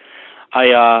Risk,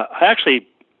 I actually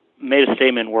made a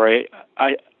statement where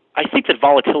I think that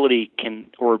volatility can,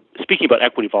 or speaking about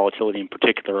equity volatility in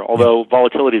particular, although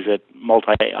volatility is at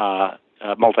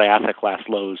multi-asset class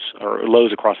lows or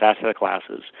lows across asset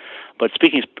classes, but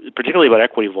speaking particularly about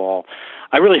equity vol,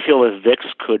 I really feel that VIX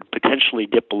could potentially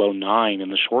dip below 9 in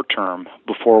the short term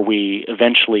before we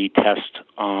eventually test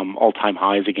all-time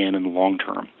highs again in the long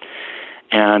term.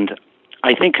 And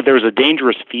I think there's a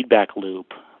dangerous feedback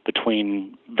loop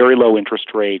between very low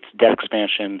interest rates, debt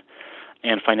expansion,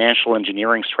 and financial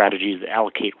engineering strategies that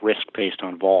allocate risk based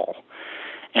on vol.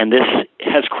 And this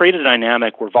has created a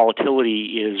dynamic where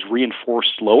volatility is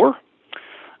reinforced lower.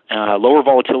 Lower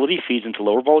volatility feeds into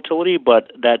lower volatility,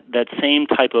 but that same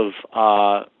type of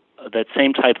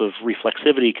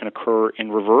reflexivity can occur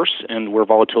in reverse, and where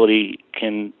volatility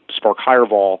can spark higher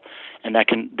vol, and that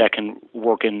can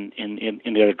work in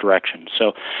the other direction.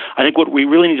 So I think what we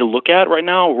really need to look at right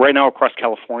now across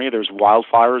California, there's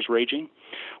wildfires raging.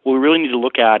 What we really need to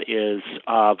look at is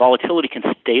volatility can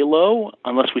stay low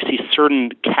unless we see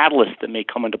certain catalysts that may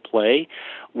come into play.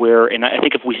 And I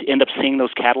think if we end up seeing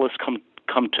those catalysts come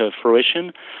to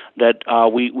fruition, that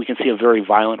we can see a very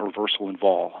violent reversal in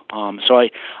vol. So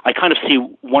I kind of see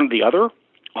one or the other.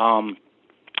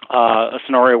 A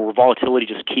scenario where volatility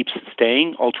just keeps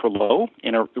staying ultra low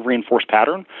in a reinforced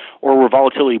pattern, or where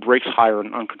volatility breaks higher in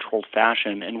an uncontrolled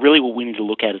fashion. And really what we need to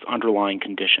look at is underlying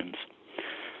conditions.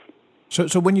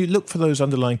 So when you look for those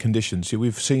underlying conditions,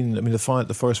 we've seen,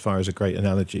 the forest fire is a great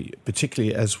analogy,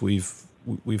 particularly as we've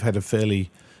had a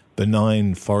fairly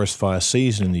benign forest fire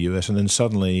season in the US, and then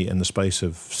suddenly in the space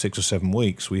of 6 or 7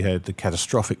 weeks, we had the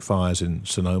catastrophic fires in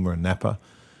Sonoma and Napa,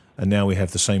 and now we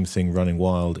have the same thing running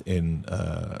wild in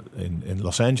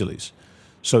Los Angeles.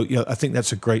 So I think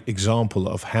that's a great example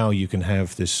of how you can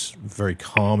have this very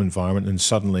calm environment, and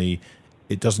suddenly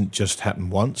it doesn't just happen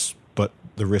once, but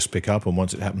the risks pick up, and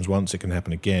once it happens once, it can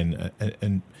happen again.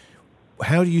 And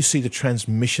how do you see the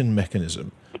transmission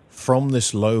mechanism from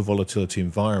this low volatility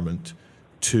environment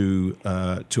to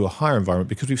a higher environment?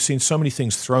 Because we've seen so many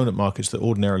things thrown at markets that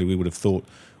ordinarily we would have thought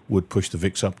would push the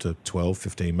VIX up to 12,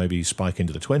 15, maybe spike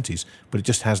into the 20s, but it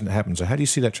just hasn't happened. So how do you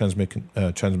see that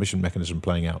transmission mechanism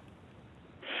playing out?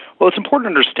 Well, it's important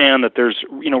to understand that there's,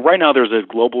 right now there's a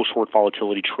global short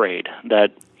volatility trade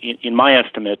that, in my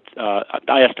estimate,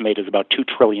 I estimate is about $2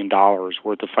 trillion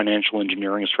worth of financial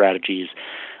engineering strategies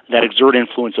that exert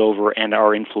influence over and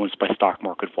are influenced by stock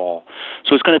market vol.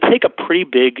 So it's going to take a pretty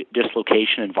big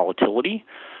dislocation in volatility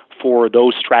for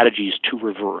those strategies to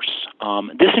reverse.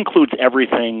 This includes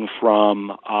everything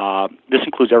from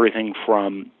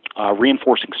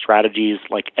reinforcing strategies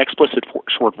like explicit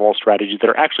short vol strategies that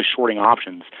are actually shorting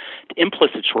options, to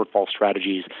implicit short vol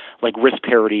strategies like risk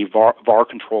parity, VAR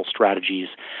control strategies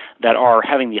that are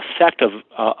having the effect of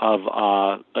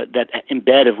that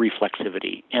embed of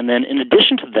reflexivity. And then in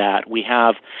addition to that, we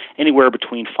have anywhere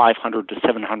between $500 to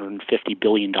 $750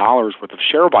 billion worth of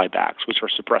share buybacks, which are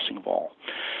suppressing vol.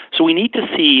 So we need to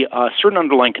see certain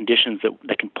underlying conditions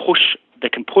that can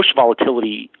push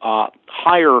volatility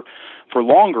higher for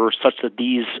longer, such that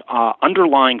these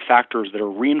underlying factors that are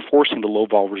reinforcing the low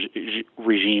vol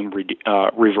regime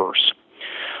reverse.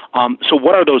 So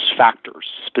what are those factors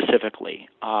specifically?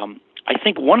 I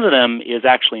think one of them is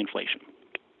actually inflation.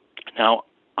 Now,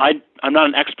 I'm not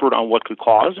an expert on what could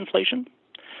cause inflation.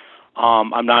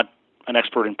 I'm not an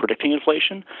expert in predicting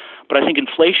inflation, but I think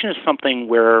inflation is something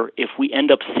where if we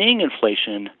end up seeing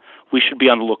inflation, we should be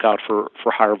on the lookout for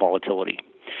higher volatility.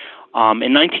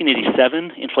 In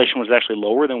 1987, inflation was actually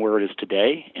lower than where it is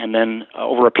today, and then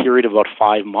over a period of about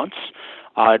 5 months,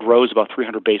 it rose about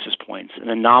 300 basis points, and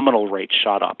the nominal rate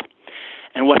shot up.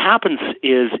 And what happens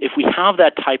is, if we have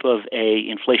that type of a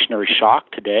inflationary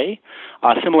shock today,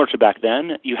 similar to back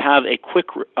then, you have a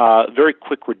very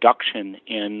quick reduction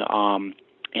in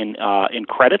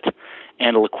credit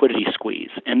and a liquidity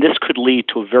squeeze, and this could lead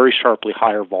to a very sharply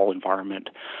higher vol environment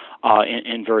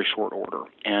in very short order.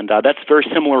 And that's very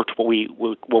similar to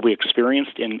what we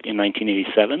experienced in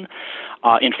 1987.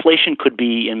 Inflation could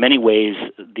be, in many ways,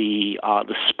 the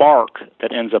spark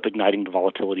that ends up igniting the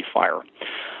volatility fire.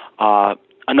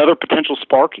 Another potential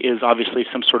spark is obviously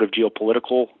some sort of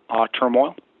geopolitical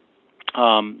turmoil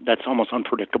that's almost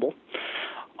unpredictable.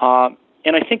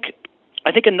 And I think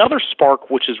another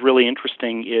spark, which is really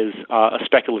interesting, is a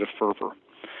speculative fervor.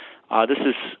 This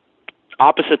is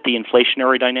opposite the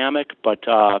inflationary dynamic, but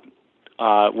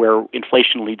where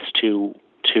inflation leads to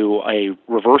to a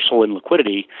reversal in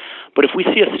liquidity. But if we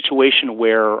see a situation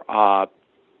where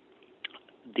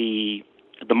the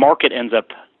market ends up,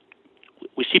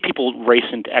 we see people race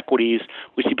into equities,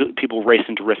 we see people race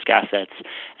into risk assets,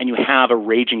 and you have a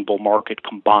raging bull market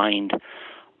combined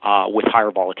with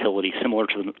higher volatility, similar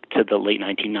to the late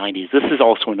 1990s. This is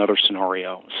also another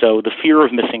scenario. So the fear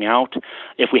of missing out,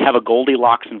 if we have a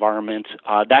Goldilocks environment,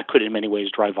 that could in many ways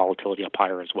drive volatility up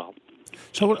higher as well.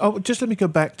 So just let me go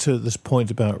back to this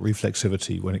point about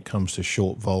reflexivity when it comes to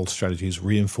short vol strategies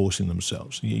reinforcing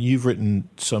themselves. You've written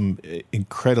some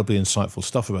incredibly insightful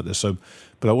stuff about this.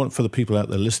 But I want for the people out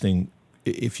there listening,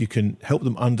 if you can help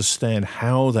them understand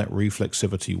how that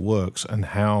reflexivity works and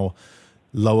how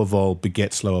lower vol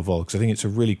begets lower vol, because I think it's a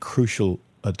really crucial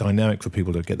dynamic for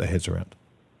people to get their heads around.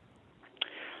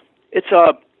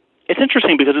 It's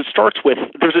interesting because it starts with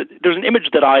there's an image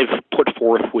that I've put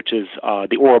forth, which is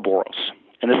the Ouroboros,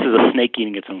 and this is a snake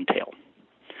eating its own tail.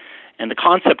 And the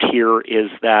concept here is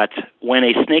that when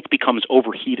a snake becomes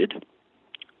overheated,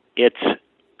 it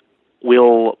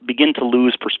will begin to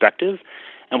lose perspective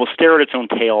and will stare at its own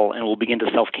tail and will begin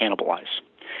to self-cannibalize.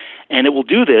 And it will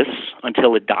do this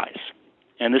until it dies.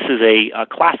 And this is a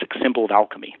classic symbol of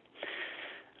alchemy.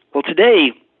 Well,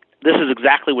 today, this is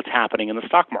exactly what's happening in the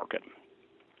stock market.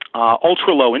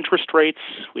 Ultra-low interest rates,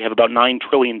 we have about $9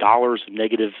 trillion of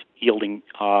negative yielding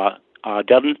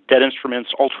debt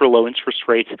instruments. Ultra-low interest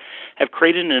rates have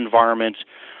created an environment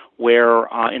where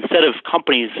instead of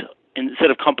companies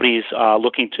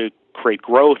looking to create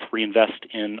growth, reinvest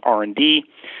in R&D,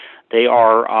 they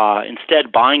are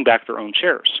instead buying back their own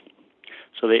shares.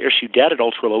 So they issue debt at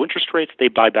ultra-low interest rates, they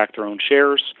buy back their own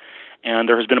shares, and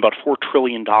there has been about $4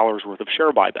 trillion worth of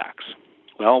share buybacks.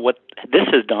 Well, what this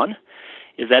has done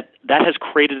is that has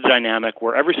created a dynamic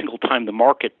where every single time the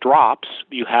market drops,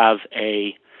 you have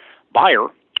a buyer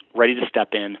ready to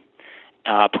step in,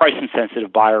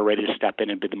 price-insensitive buyer ready to step in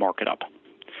and bid the market up.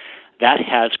 That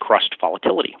has crushed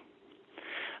volatility.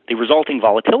 The resulting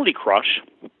volatility crush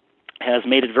has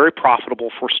made it very profitable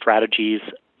for strategies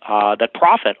that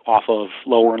profit off of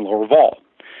lower and lower vol.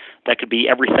 That could be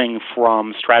everything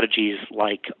from strategies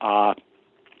like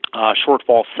short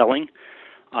vol selling,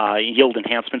 yield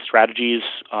enhancement strategies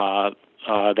that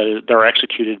are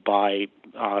executed by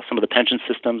some of the pension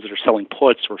systems that are selling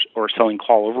puts or selling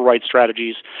call override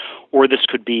strategies, or this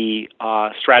could be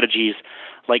strategies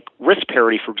like risk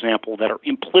parity, for example, that are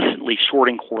implicitly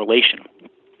shorting correlation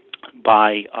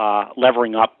by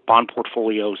levering up bond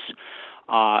portfolios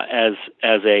as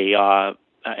a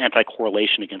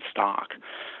anti-correlation against stock.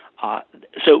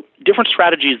 So different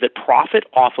strategies that profit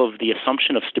off of the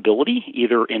assumption of stability,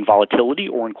 either in volatility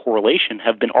or in correlation,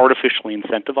 have been artificially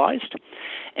incentivized.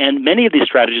 And many of these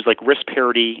strategies, like risk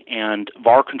parity and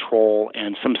VAR control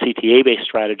and some CTA-based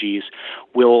strategies,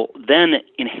 will then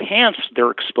enhance their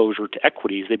exposure to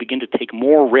equities. They begin to take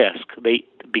more risk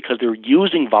because they're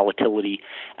using volatility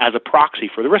as a proxy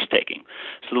for the risk-taking.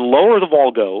 So the lower the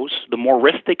vol goes, the more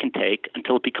risk they can take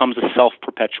until it becomes a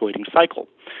self-perpetuating cycle.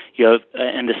 You have,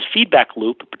 and this feedback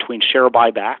loop between share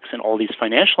buybacks and all these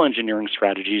financial engineering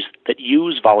strategies that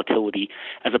use volatility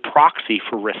as a proxy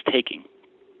for risk-taking.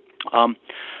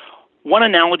 One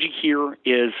analogy here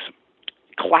is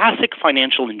classic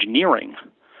financial engineering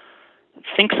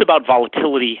thinks about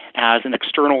volatility as an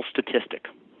external statistic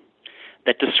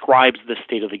that describes the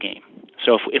state of the game.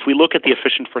 So if we look at the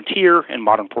efficient frontier and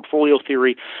modern portfolio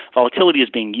theory, volatility is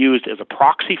being used as a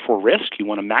proxy for risk. You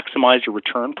want to maximize your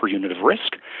return per unit of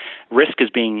risk. Risk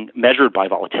is being measured by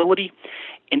volatility.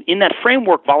 And in that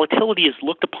framework, volatility is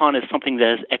looked upon as something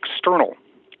that is external,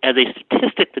 as a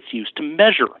statistic that's used to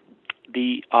measure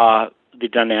the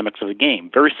dynamics of the game.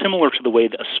 Very similar to the way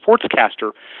that a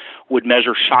sportscaster would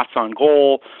measure shots on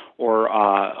goal or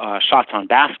shots on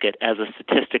basket as a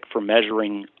statistic for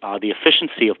measuring the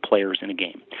efficiency of players in a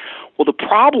game. Well, the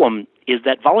problem is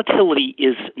that volatility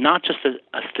is not just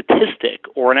a statistic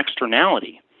or an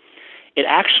externality. It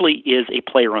actually is a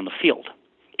player on the field.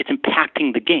 It's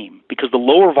impacting the game because the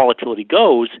lower volatility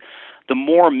goes, the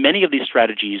more many of these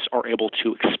strategies are able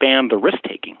to expand the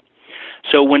risk-taking.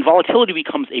 So when volatility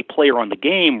becomes a player on the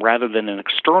game rather than an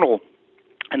external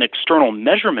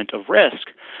measurement of risk,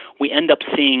 we end up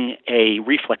seeing a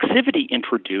reflexivity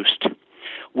introduced,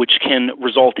 which can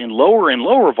result in lower and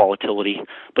lower volatility,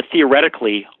 but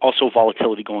theoretically also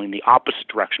volatility going in the opposite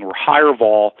direction, where higher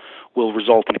vol will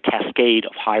result in a cascade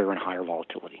of higher and higher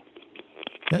volatility.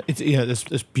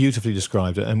 That's beautifully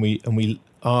described, and we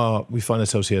find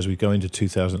ourselves here as we go into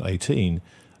 2018.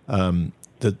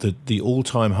 The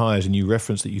all-time highs, and you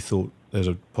referenced that you thought there's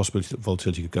a possibility that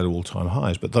volatility could go to all-time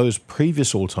highs, but those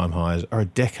previous all-time highs are a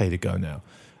decade ago now.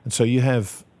 And so you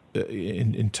have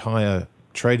entire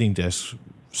trading desks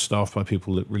staffed by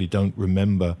people that really don't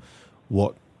remember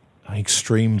what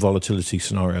extreme volatility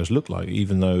scenarios look like.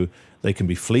 Even though they can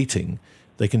be fleeting,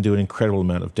 they can do an incredible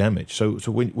amount of damage. So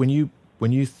when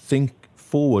you think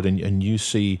forward and you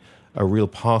see a real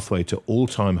pathway to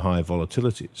all-time high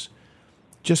volatilities,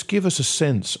 just give us a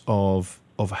sense of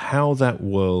how that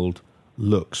world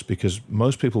looks, because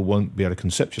most people won't be able to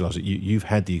conceptualize it. You've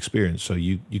had the experience, so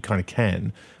you kind of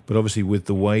can. But obviously, with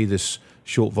the way this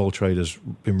short vol trade has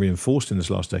been reinforced in this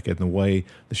last decade and the way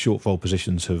the short vol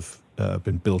positions have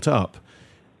been built up,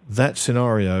 that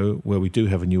scenario where we do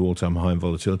have a new all-time high in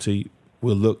volatility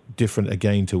will look different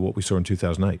again to what we saw in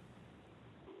 2008.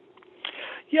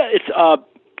 Yeah,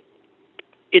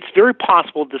 it's very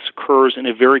possible this occurs in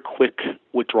a very quick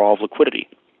withdrawal of liquidity.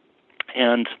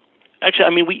 And actually, I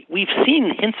mean, we've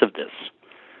seen hints of this.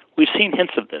 We've seen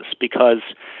hints of this because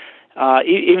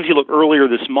even if you look earlier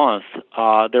this month,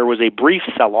 there was a brief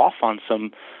sell-off on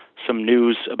some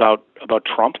news about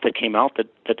Trump that came out that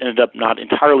ended up not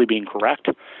entirely being correct.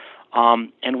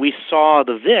 And we saw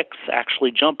the VIX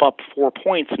actually jump up 4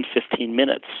 points in 15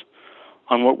 minutes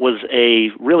on what was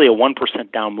really a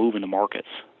 1% down move in the markets.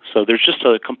 So there's just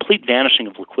a complete vanishing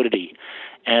of liquidity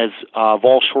as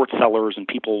vol short sellers and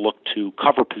people look to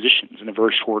cover positions in a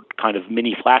very short kind of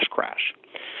mini flash crash.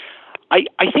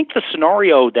 I think the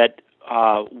scenario that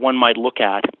one might look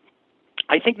at,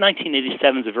 I think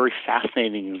 1987 is a very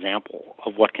fascinating example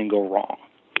of what can go wrong.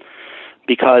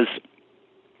 Because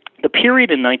the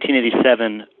period in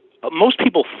 1987, most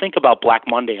people think about Black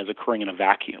Monday as occurring in a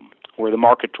vacuum, where the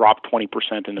market dropped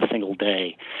 20% in a single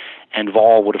day, and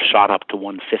vol would have shot up to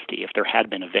 150 if there had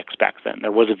been a VIX back then.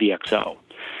 There was a VXO.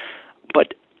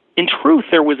 But in truth,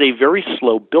 there was a very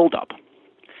slow buildup.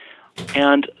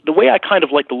 And the way I kind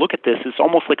of like to look at this is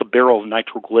almost like a barrel of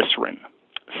nitroglycerin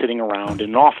sitting around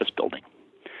in an office building.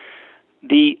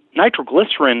 The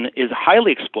nitroglycerin is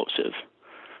highly explosive,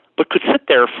 but could sit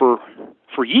there for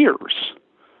years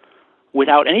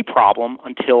without any problem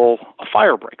until a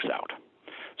fire breaks out.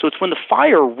 So it's when the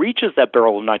fire reaches that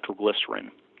barrel of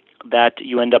nitroglycerin that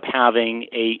you end up having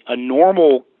a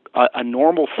normal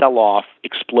sell-off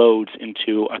explodes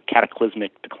into a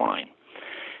cataclysmic decline.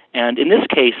 And in this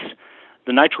case,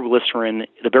 the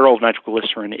barrel of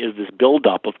nitroglycerin is this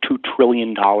buildup of $2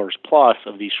 trillion plus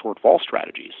of these short vol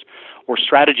strategies, or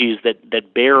strategies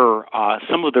that bear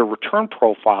some of their return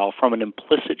profile from an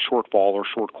implicit short vol or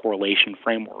short correlation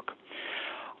framework.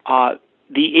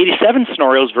 The 87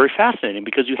 scenario is very fascinating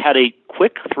because you had a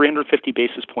quick 350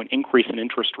 basis point increase in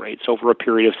interest rates over a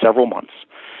period of several months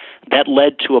that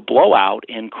led to a blowout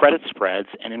in credit spreads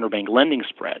and interbank lending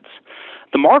spreads.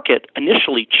 The market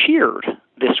initially cheered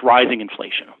this rising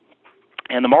inflation,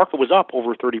 and the market was up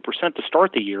over 30% to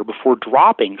start the year before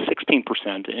dropping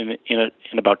 16%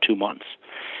 in about 2 months.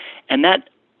 And that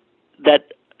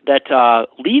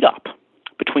lead up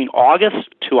between August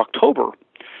to October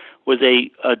was a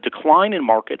decline in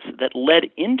markets that led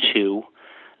into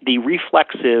the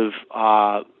reflexive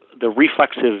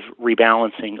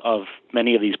rebalancing of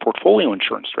many of these portfolio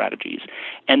insurance strategies,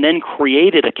 and then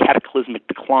created a cataclysmic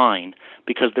decline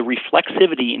because the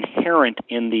reflexivity inherent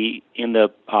in the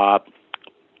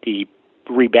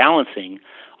rebalancing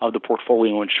of the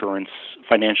portfolio insurance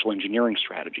financial engineering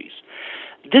strategies.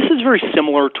 This is very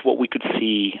similar to what we could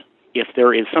see if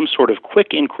there is some sort of quick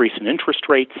increase in interest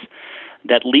rates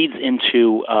that leads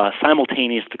into a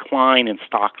simultaneous decline in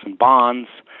stocks and bonds,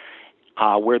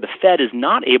 where the Fed is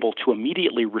not able to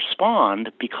immediately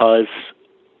respond because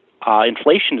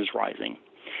inflation is rising.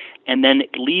 And then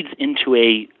it leads into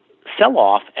a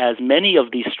sell-off as many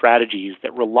of these strategies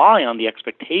that rely on the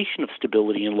expectation of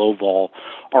stability in low vol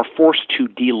are forced to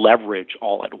deleverage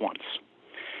all at once.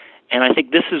 And I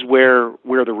think this is where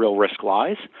the real risk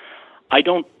lies.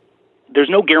 There's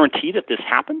no guarantee that this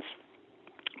happens,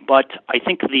 but I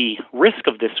think the risk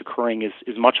of this occurring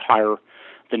is much higher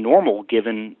than normal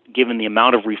given the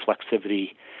amount of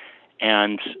reflexivity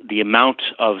and the amount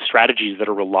of strategies that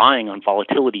are relying on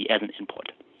volatility as an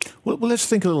input. Well, let's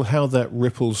think a little how that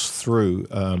ripples through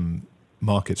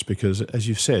markets, because as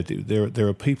you've said, there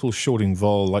are people shorting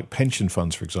vol, like pension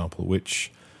funds, for example,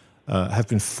 which have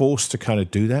been forced to kind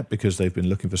of do that because they've been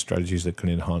looking for strategies that can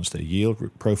enhance their yield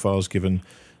profiles given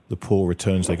the poor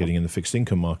returns they're getting in the fixed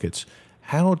income markets.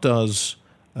 How does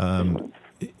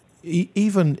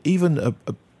even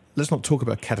let's not talk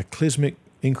about cataclysmic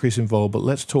increase in vol, but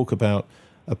let's talk about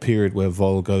a period where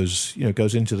vol goes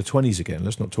into the 20s again.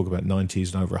 Let's not talk about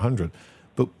 90s and over 100.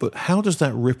 But how does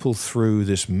that ripple through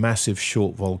this massive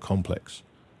short vol complex?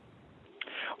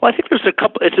 Well, I think there's a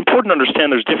couple. It's important to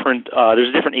understand there's different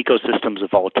ecosystems of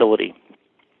volatility.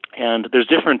 And there's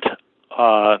different,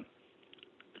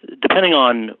 depending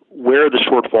on where the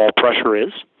short vol pressure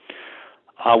is,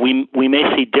 we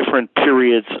may see different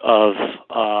periods of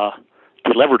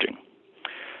deleveraging.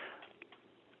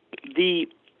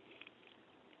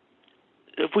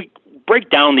 If we break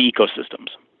down the ecosystems,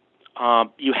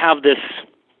 you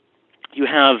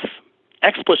have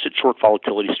explicit short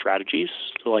volatility strategies,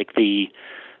 like the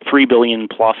 3 billion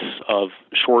plus of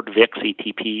short VIX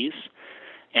ETPs,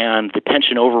 and the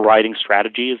tension overriding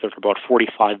strategies that are about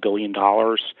 $45 billion,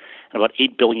 and about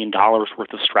 $8 billion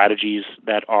worth of strategies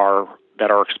that are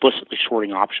explicitly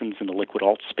shorting options in the liquid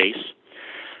alt space.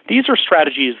 These are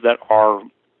strategies that are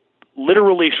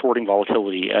literally shorting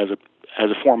volatility as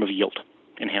a form of yield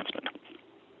enhancement.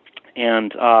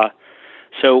 And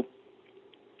so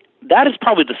that is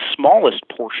probably the smallest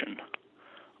portion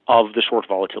of the short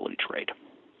volatility trade.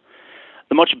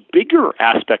 The much bigger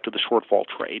aspect of the short vol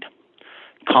trade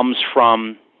comes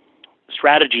from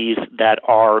strategies that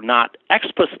are not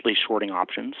explicitly shorting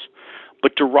options,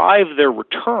 but derive their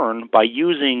return by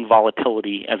using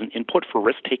volatility as an input for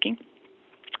risk-taking,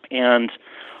 and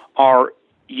are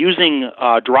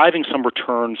deriving some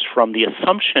returns from the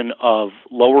assumption of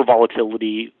lower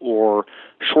volatility or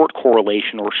short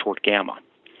correlation or short gamma.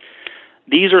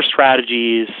 These are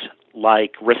strategies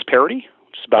like risk parity,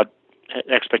 which is about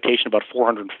expectation about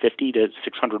 $450 to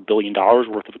 $600 billion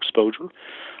worth of exposure,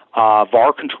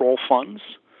 VAR control funds,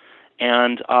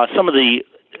 and some of the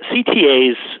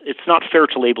CTAs. It's not fair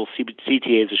to label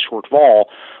CTAs as short vol,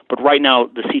 but right now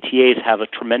the CTAs have a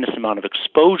tremendous amount of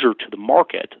exposure to the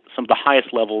market, some of the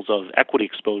highest levels of equity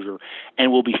exposure,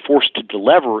 and will be forced to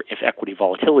delever if equity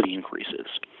volatility increases.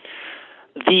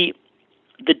 The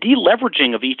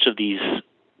deleveraging of each of these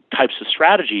types of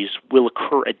strategies will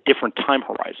occur at different time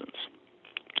horizons.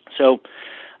 So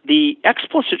the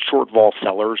explicit short vol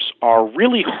sellers are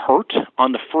really hurt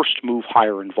on the first move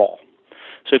higher in vol.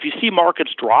 So if you see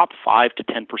markets drop 5 to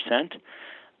 10%,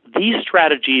 these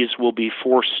strategies will be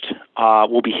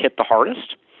hit the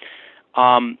hardest.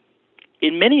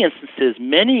 In many instances,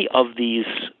 many of these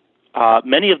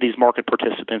market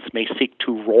participants may seek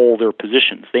to roll their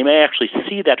positions. They may actually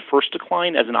see that first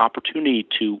decline as an opportunity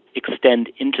to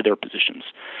extend into their positions.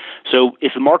 So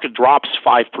if the market drops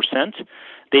 5%,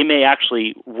 they may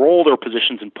actually roll their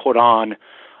positions and put on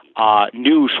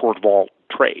new short vol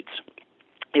trades.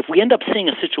 If we end up seeing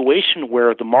a situation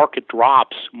where the market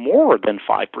drops more than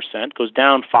 5%, goes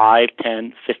down 5,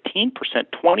 10, 15%,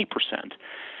 20%,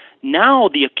 now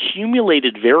the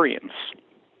accumulated variance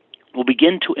will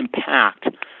begin to impact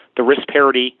the risk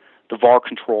parity, the VAR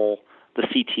control, the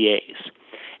CTAs.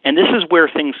 And this is where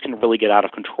things can really get out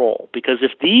of control, because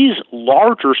if these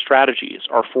larger strategies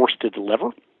are forced to deliver,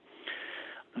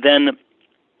 then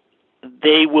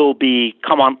they will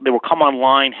come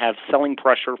online, have selling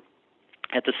pressure.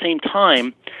 At the same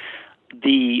time,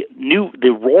 the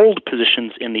rolled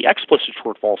positions in the explicit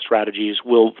short vol strategies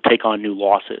will take on new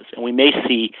losses, and we may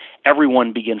see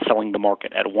everyone begin selling the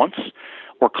market at once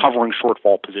or covering short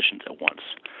vol positions at once.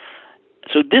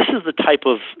 So this is the type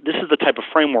of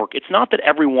framework. It's not that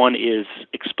everyone is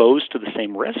exposed to the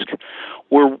same risk.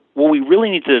 What we really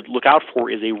need to look out for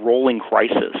is a rolling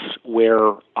crisis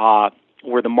where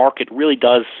the market really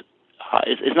does.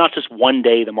 It's not just one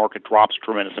day the market drops a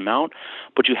tremendous amount,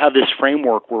 but you have this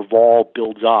framework where vol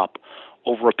builds up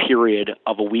over a period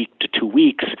of a week to 2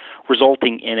 weeks,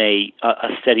 resulting in a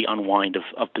steady unwind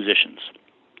of positions.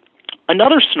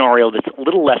 Another scenario that's a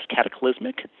little less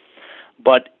cataclysmic,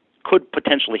 but could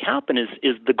potentially happen is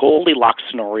the Goldilocks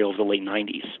scenario of the late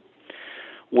 90s,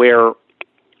 where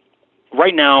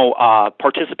right now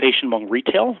participation among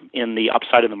retail in the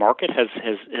upside of the market has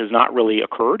not really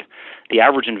occurred. The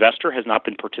average investor has not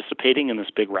been participating in this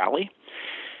big rally.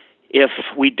 If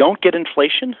we don't get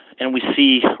inflation and we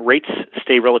see rates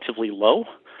stay relatively low,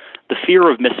 the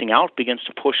fear of missing out begins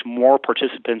to push more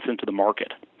participants into the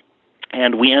market.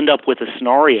 And we end up with a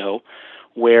scenario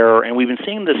where, and we've been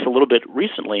seeing this a little bit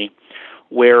recently,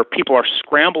 where people are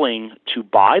scrambling to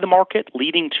buy the market,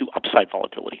 leading to upside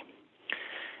volatility.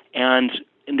 And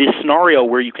in this scenario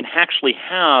where you can actually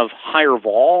have higher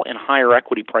vol and higher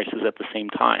equity prices at the same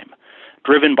time,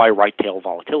 driven by right tail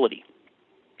volatility.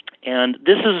 And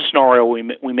this is a scenario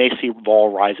we may see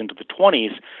vol rise into the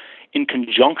 20s in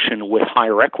conjunction with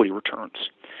higher equity returns.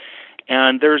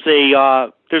 And there's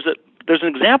an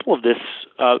example of this,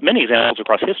 many examples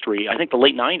across history. I think the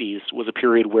late 90s was a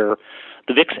period where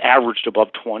the VIX averaged above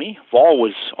 20. Vol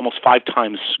was almost 5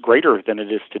 times greater than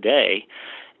it is today.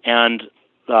 And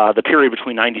the period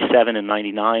between 97 and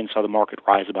 99 saw the market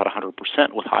rise about 100%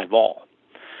 with high vol.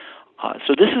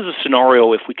 So this is a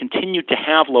scenario, if we continue to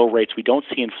have low rates, we don't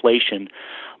see inflation,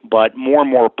 but more and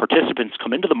more participants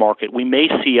come into the market, we may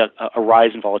see a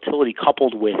rise in volatility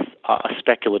coupled with a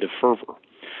speculative fervor.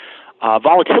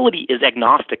 Volatility is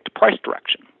agnostic to price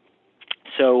direction.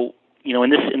 So,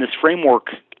 in this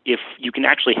framework, if you can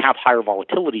actually have higher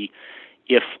volatility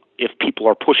if people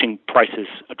are pushing prices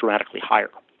dramatically higher.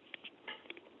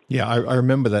 Yeah, I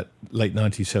remember that late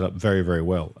 90s setup very, very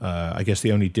well. I guess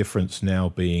the only difference now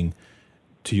being,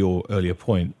 to your earlier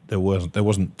point, there wasn't $2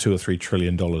 or $3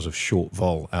 trillion of short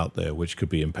vol out there, which could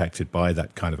be impacted by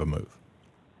that kind of a move.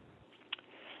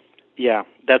 Yeah,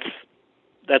 that's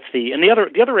the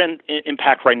other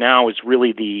impact right now is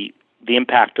really the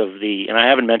impact of and I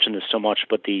haven't mentioned this so much,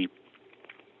 but the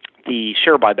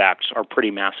share buybacks are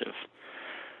pretty massive.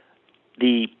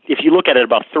 If you look at it,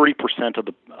 about 30% of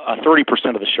the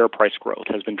share price growth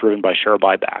has been driven by share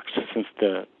buybacks since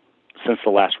the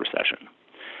last recession.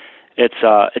 It's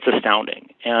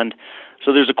astounding, and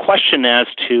so there's a question as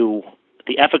to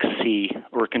the efficacy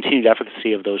or continued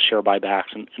efficacy of those share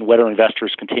buybacks, and whether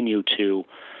investors continue to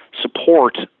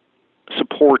support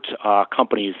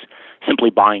companies simply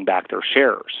buying back their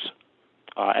shares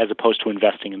as opposed to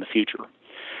investing in the future.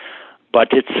 But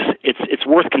it's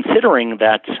worth considering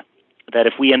that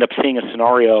if we end up seeing a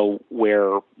scenario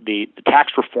where the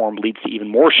tax reform leads to even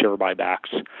more share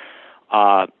buybacks,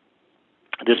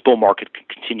 this bull market can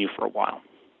continue for a while.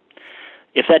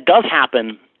 If that does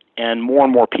happen and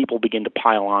more people begin to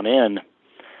pile on in,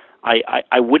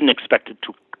 I wouldn't expect it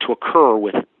to occur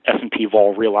with S&P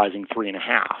vol realizing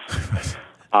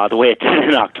 3.5 the way it did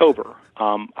in October.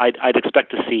 I'd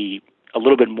expect to see a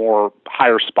little bit more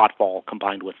higher spot vol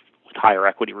combined with higher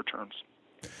equity returns.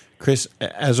 Chris,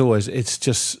 as always, it's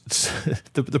just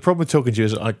the problem with talking to you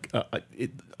is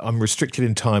I'm restricted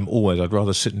in time always. I'd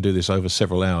rather sit and do this over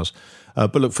several hours.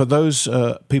 But look, for those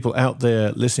people out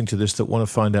there listening to this that want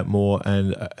to find out more,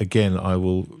 and again, I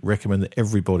will recommend that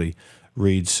everybody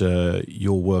reads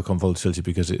your work on volatility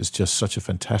because it is just such a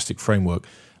fantastic framework.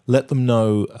 Let them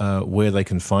know where they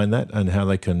can find that and how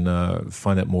they can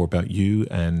find out more about you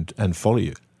and follow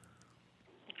you.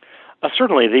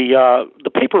 Certainly. The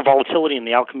paper Volatility and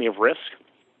the Alchemy of Risk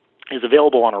is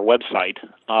available on our website.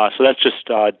 So that's just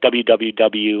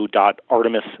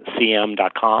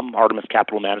www.artemiscm.com,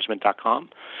 artemiscapitalmanagement.com,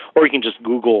 or you can just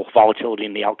Google Volatility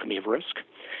and the Alchemy of Risk.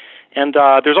 And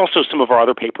there's also some of our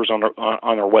other papers on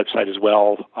our website as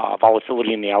well,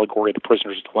 Volatility and the Allegory of the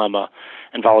Prisoner's Dilemma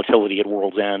and Volatility at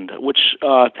World's End, which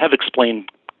have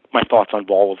explained my thoughts on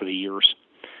vol over the years.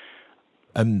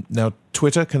 And now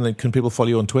Twitter, can people follow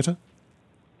you on Twitter?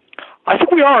 I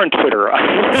think we are on Twitter.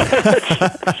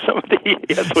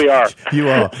 Yes, we are. You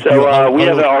are. So we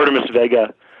have an Artemis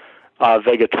Vega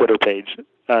Twitter page,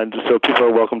 and so people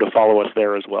are welcome to follow us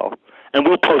there as well. And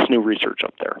we'll post new research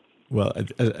up there. Well,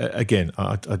 again,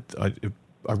 I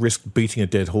risk beating a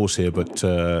dead horse here, but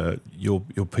your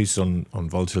pieces on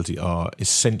volatility are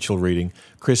essential reading.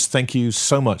 Chris, thank you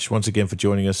so much once again for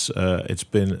joining us. It's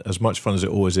been as much fun as it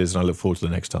always is, and I look forward to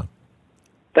the next time.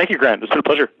 Thank you, Grant. It's been a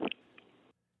pleasure.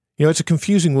 It's a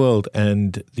confusing world,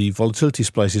 and the volatility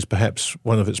space is perhaps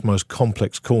one of its most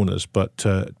complex corners, but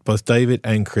both David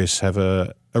and Chris have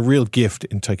a real gift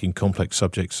in taking complex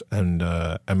subjects and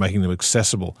making them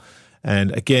accessible. And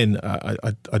again,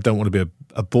 I don't want to be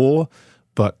a bore,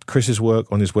 but Chris's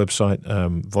work on his website,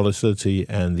 Volatility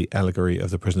and the Allegory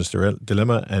of the Prisoner's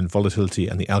Dilemma and Volatility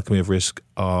and the Alchemy of Risk,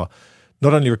 are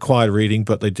not only required reading,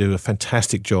 but they do a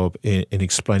fantastic job in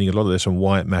explaining a lot of this and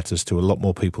why it matters to a lot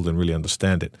more people than really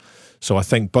understand it. So I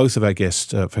thank both of our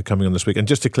guests for coming on this week. And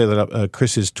just to clear that up,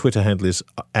 Chris's Twitter handle is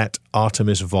at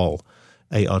ArtemisVol,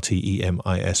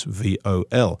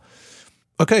 ArtemisVol.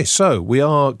 Okay, so we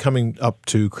are coming up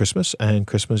to Christmas, and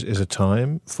Christmas is a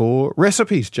time for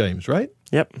recipes, James, right?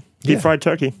 Yep. Deep-fried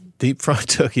turkey. Deep-fried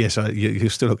turkey, yes.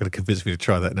 You're still not going to convince me to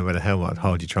try that no matter how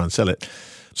hard you try and sell it.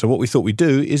 So what we thought we'd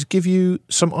do is give you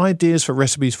some ideas for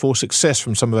recipes for success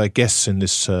from some of our guests in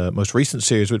this most recent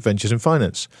series of Adventures in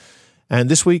Finance. And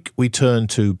this week we turn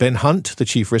to Ben Hunt, the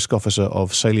Chief Risk Officer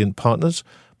of Salient Partners,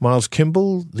 Miles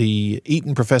Kimball, the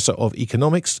Eaton Professor of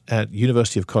Economics at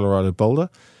University of Colorado Boulder,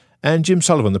 and Jim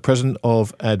Sullivan, the President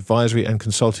of Advisory and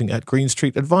Consulting at Green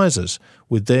Street Advisors,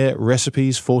 with their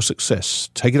recipes for success.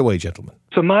 Take it away, gentlemen.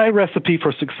 So my recipe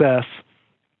for success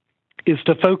is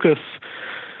to focus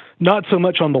not so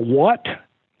much on the what,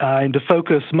 and to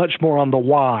focus much more on the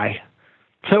why.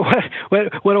 So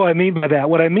what do I mean by that?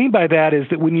 What I mean by that is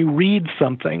that when you read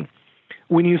something,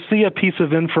 when you see a piece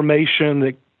of information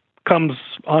that comes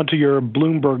onto your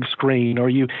Bloomberg screen, or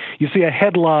you see a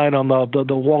headline on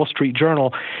the Wall Street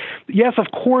Journal, yes, of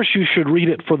course you should read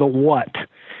it for the what.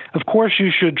 Of course,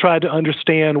 you should try to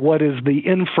understand what is the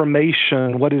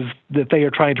information, what is that they are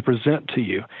trying to present to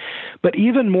you. But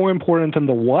even more important than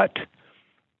the what,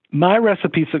 my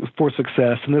recipe for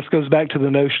success, and this goes back to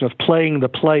the notion of playing the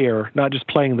player, not just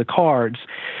playing the cards,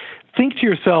 think to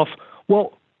yourself,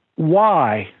 well,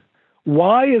 why?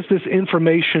 Why is this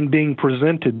information being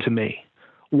presented to me?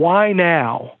 Why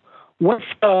now? What's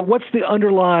the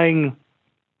underlying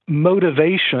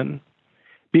motivation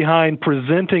behind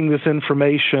presenting this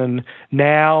information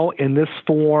now in this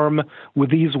form,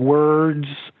 with these words,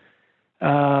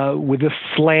 with this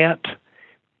slant?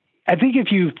 I think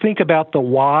if you think about the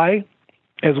why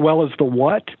as well as the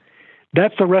what,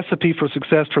 that's the recipe for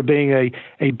success for being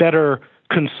a better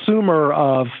consumer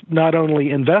of not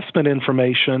only investment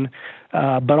information,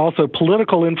 but also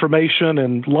political information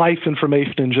and life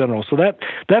information in general. So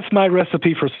that's my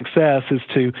recipe for success, is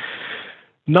to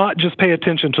not just pay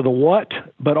attention to the what,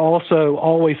 but also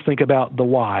always think about the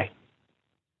why.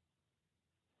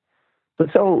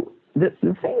 So the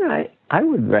thing I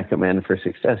would recommend for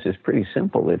success is pretty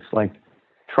simple. It's like,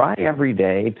 try every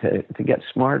day to get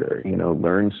smarter.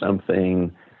 Learn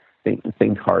something,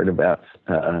 think hard about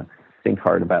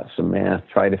some math,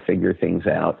 try to figure things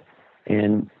out.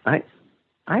 And I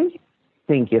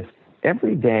think if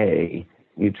every day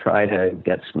you try to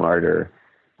get smarter,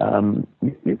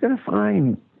 you're going to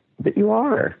find that you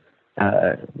are,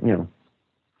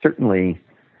 certainly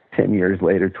 10 years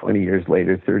later, 20 years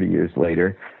later, 30 years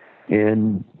later.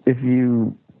 And if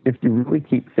you really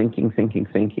keep thinking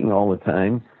all the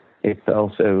time, it's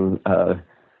also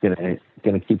going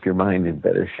to keep your mind in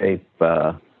better shape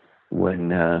when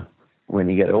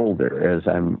you get older. As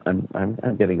I'm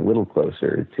getting a little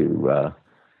closer to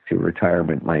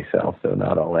retirement myself, though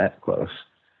not all that close.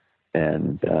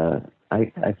 And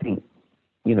I think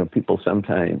people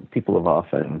have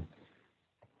often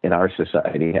in our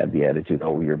society had the attitude,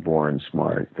 oh, you're born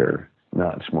smart or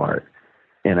not smart.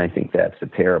 And I think that's a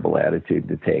terrible attitude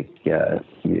to take.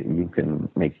 You can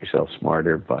make yourself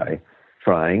smarter by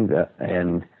trying,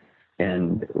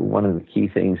 and one of the key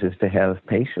things is to have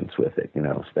patience with it,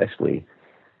 especially,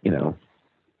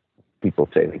 people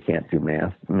say they can't do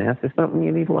math. Math is something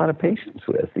you need a lot of patience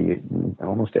with.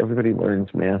 Almost everybody learns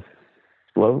math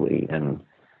slowly,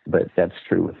 but that's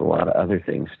true with a lot of other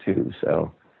things too.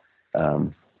 So,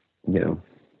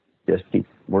 just keep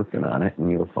working on it,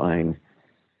 and you'll find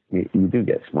you do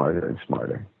get smarter and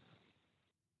smarter.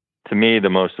 To me, the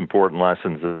most important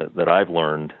lessons that I've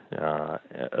learned,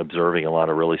 observing a lot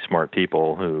of really smart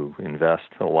people who invest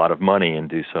a lot of money and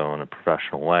do so in a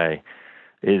professional way,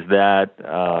 is that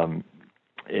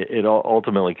it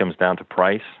ultimately comes down to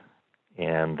price,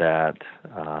 and that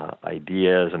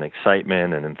ideas and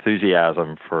excitement and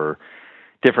enthusiasm for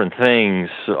different things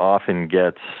often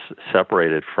gets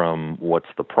separated from what's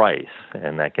the price.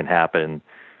 And that can happen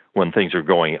when things are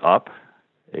going up.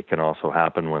 It can also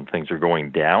happen when things are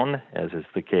going down, as is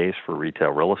the case for retail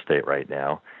real estate right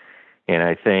now. And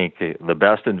I think the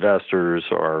best investors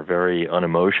are very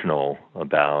unemotional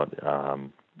about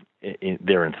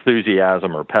their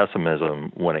enthusiasm or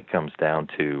pessimism when it comes down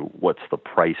to what's the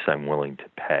price I'm willing to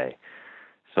pay.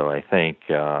 So I think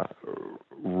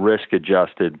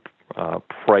risk-adjusted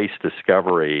price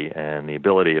discovery and the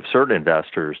ability of certain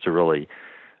investors to really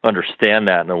understand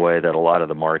that in a way that a lot of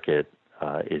the market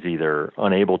is either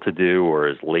unable to do or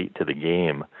is late to the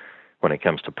game when it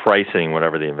comes to pricing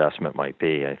whatever the investment might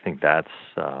be. I think that's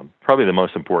probably the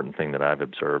most important thing that I've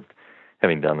observed,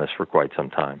 having done this for quite some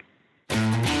time.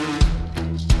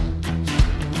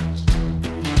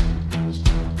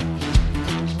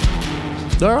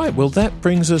 All right, well, that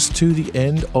brings us to the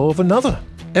end of another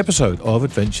episode of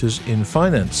Adventures in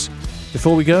Finance.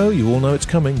 Before we go, you all know it's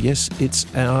coming. Yes, it's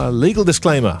our legal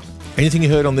disclaimer. Anything you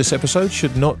heard on this episode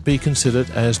should not be considered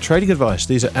as trading advice.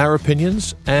 These are our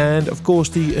opinions and, of course,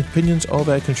 the opinions of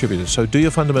our contributors. So do your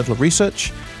fundamental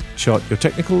research, chart your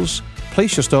technicals,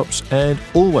 place your stops, and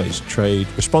always trade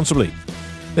responsibly.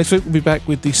 Next week, we'll be back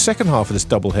with the second half of this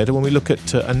doubleheader when we look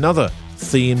at another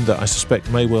theme that I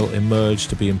suspect may well emerge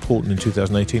to be important in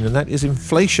 2018, and that is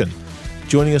inflation.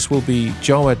 Joining us will be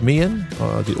Jawad Mian,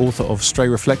 the author of Stray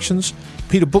Reflections,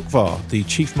 Peter Boockvar, the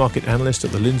Chief Market Analyst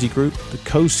at the Lindsay Group, the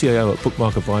co-CIO at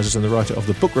Bookmark Advisors and the writer of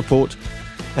the Book Report,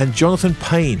 and Jonathan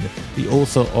Payne, the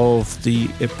author of the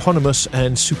eponymous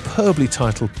and superbly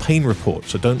titled Payne Report.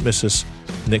 So don't miss us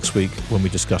next week when we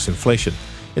discuss inflation.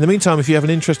 In the meantime, if you have an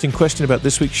interesting question about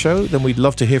this week's show, then we'd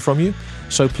love to hear from you.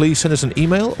 So please send us an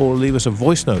email or leave us a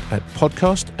voice note at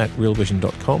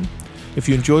podcast@realvision.com. If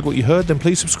you enjoyed what you heard, then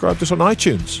please subscribe to us on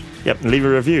iTunes. Yep, leave a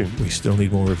review. We still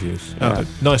need more reviews.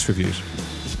 Nice reviews.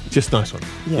 Just nice one.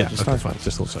 Yeah, just nice fine.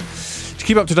 Just thought so. To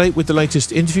keep up to date with the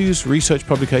latest interviews, research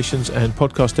publications, and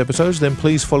podcast episodes, then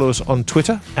please follow us on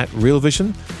Twitter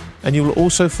 @RealVision, and you will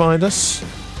also find us,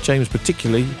 James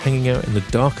particularly, hanging out in the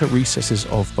darker recesses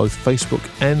of both Facebook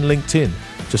and LinkedIn.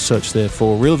 Just search there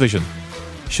for Real Vision.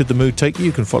 Should the mood take you,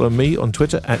 you can follow me on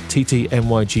Twitter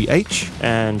 @TTMYGH.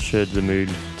 And should the mood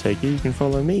take you, you can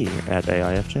follow me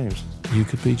 @AIFJames. You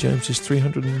could be James's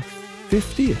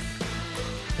 350th.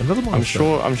 Another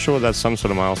milestone. I'm sure that's some sort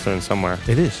of milestone somewhere.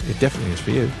 It is. It definitely is for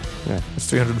you. Yeah. It's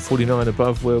 349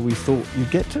 above where we thought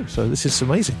you'd get to. So this is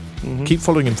amazing. Mm-hmm. Keep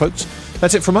following him, folks.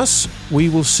 That's it from us. We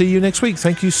will see you next week.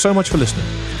 Thank you so much for listening.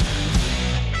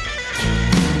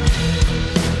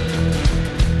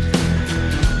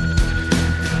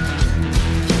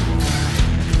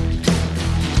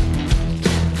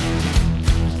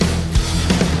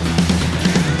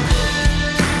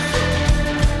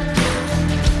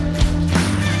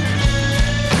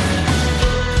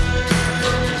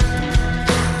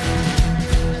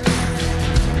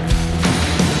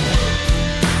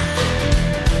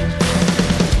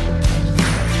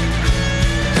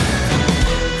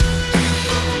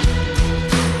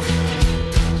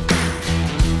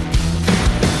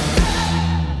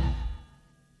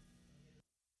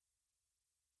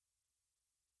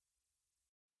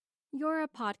 You're a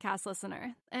podcast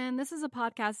listener, and this is a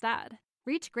podcast ad.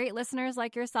 Reach great listeners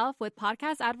like yourself with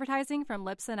podcast advertising from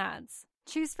Libsyn Ads.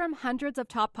 Choose from hundreds of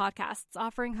top podcasts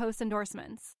offering host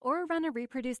endorsements, or run a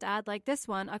reproduced ad like this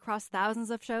one across thousands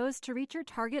of shows to reach your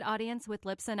target audience with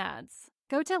Libsyn Ads.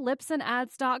 Go to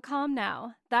libsynads.com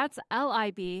now. That's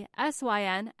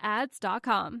LIBSYN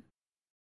ads.com.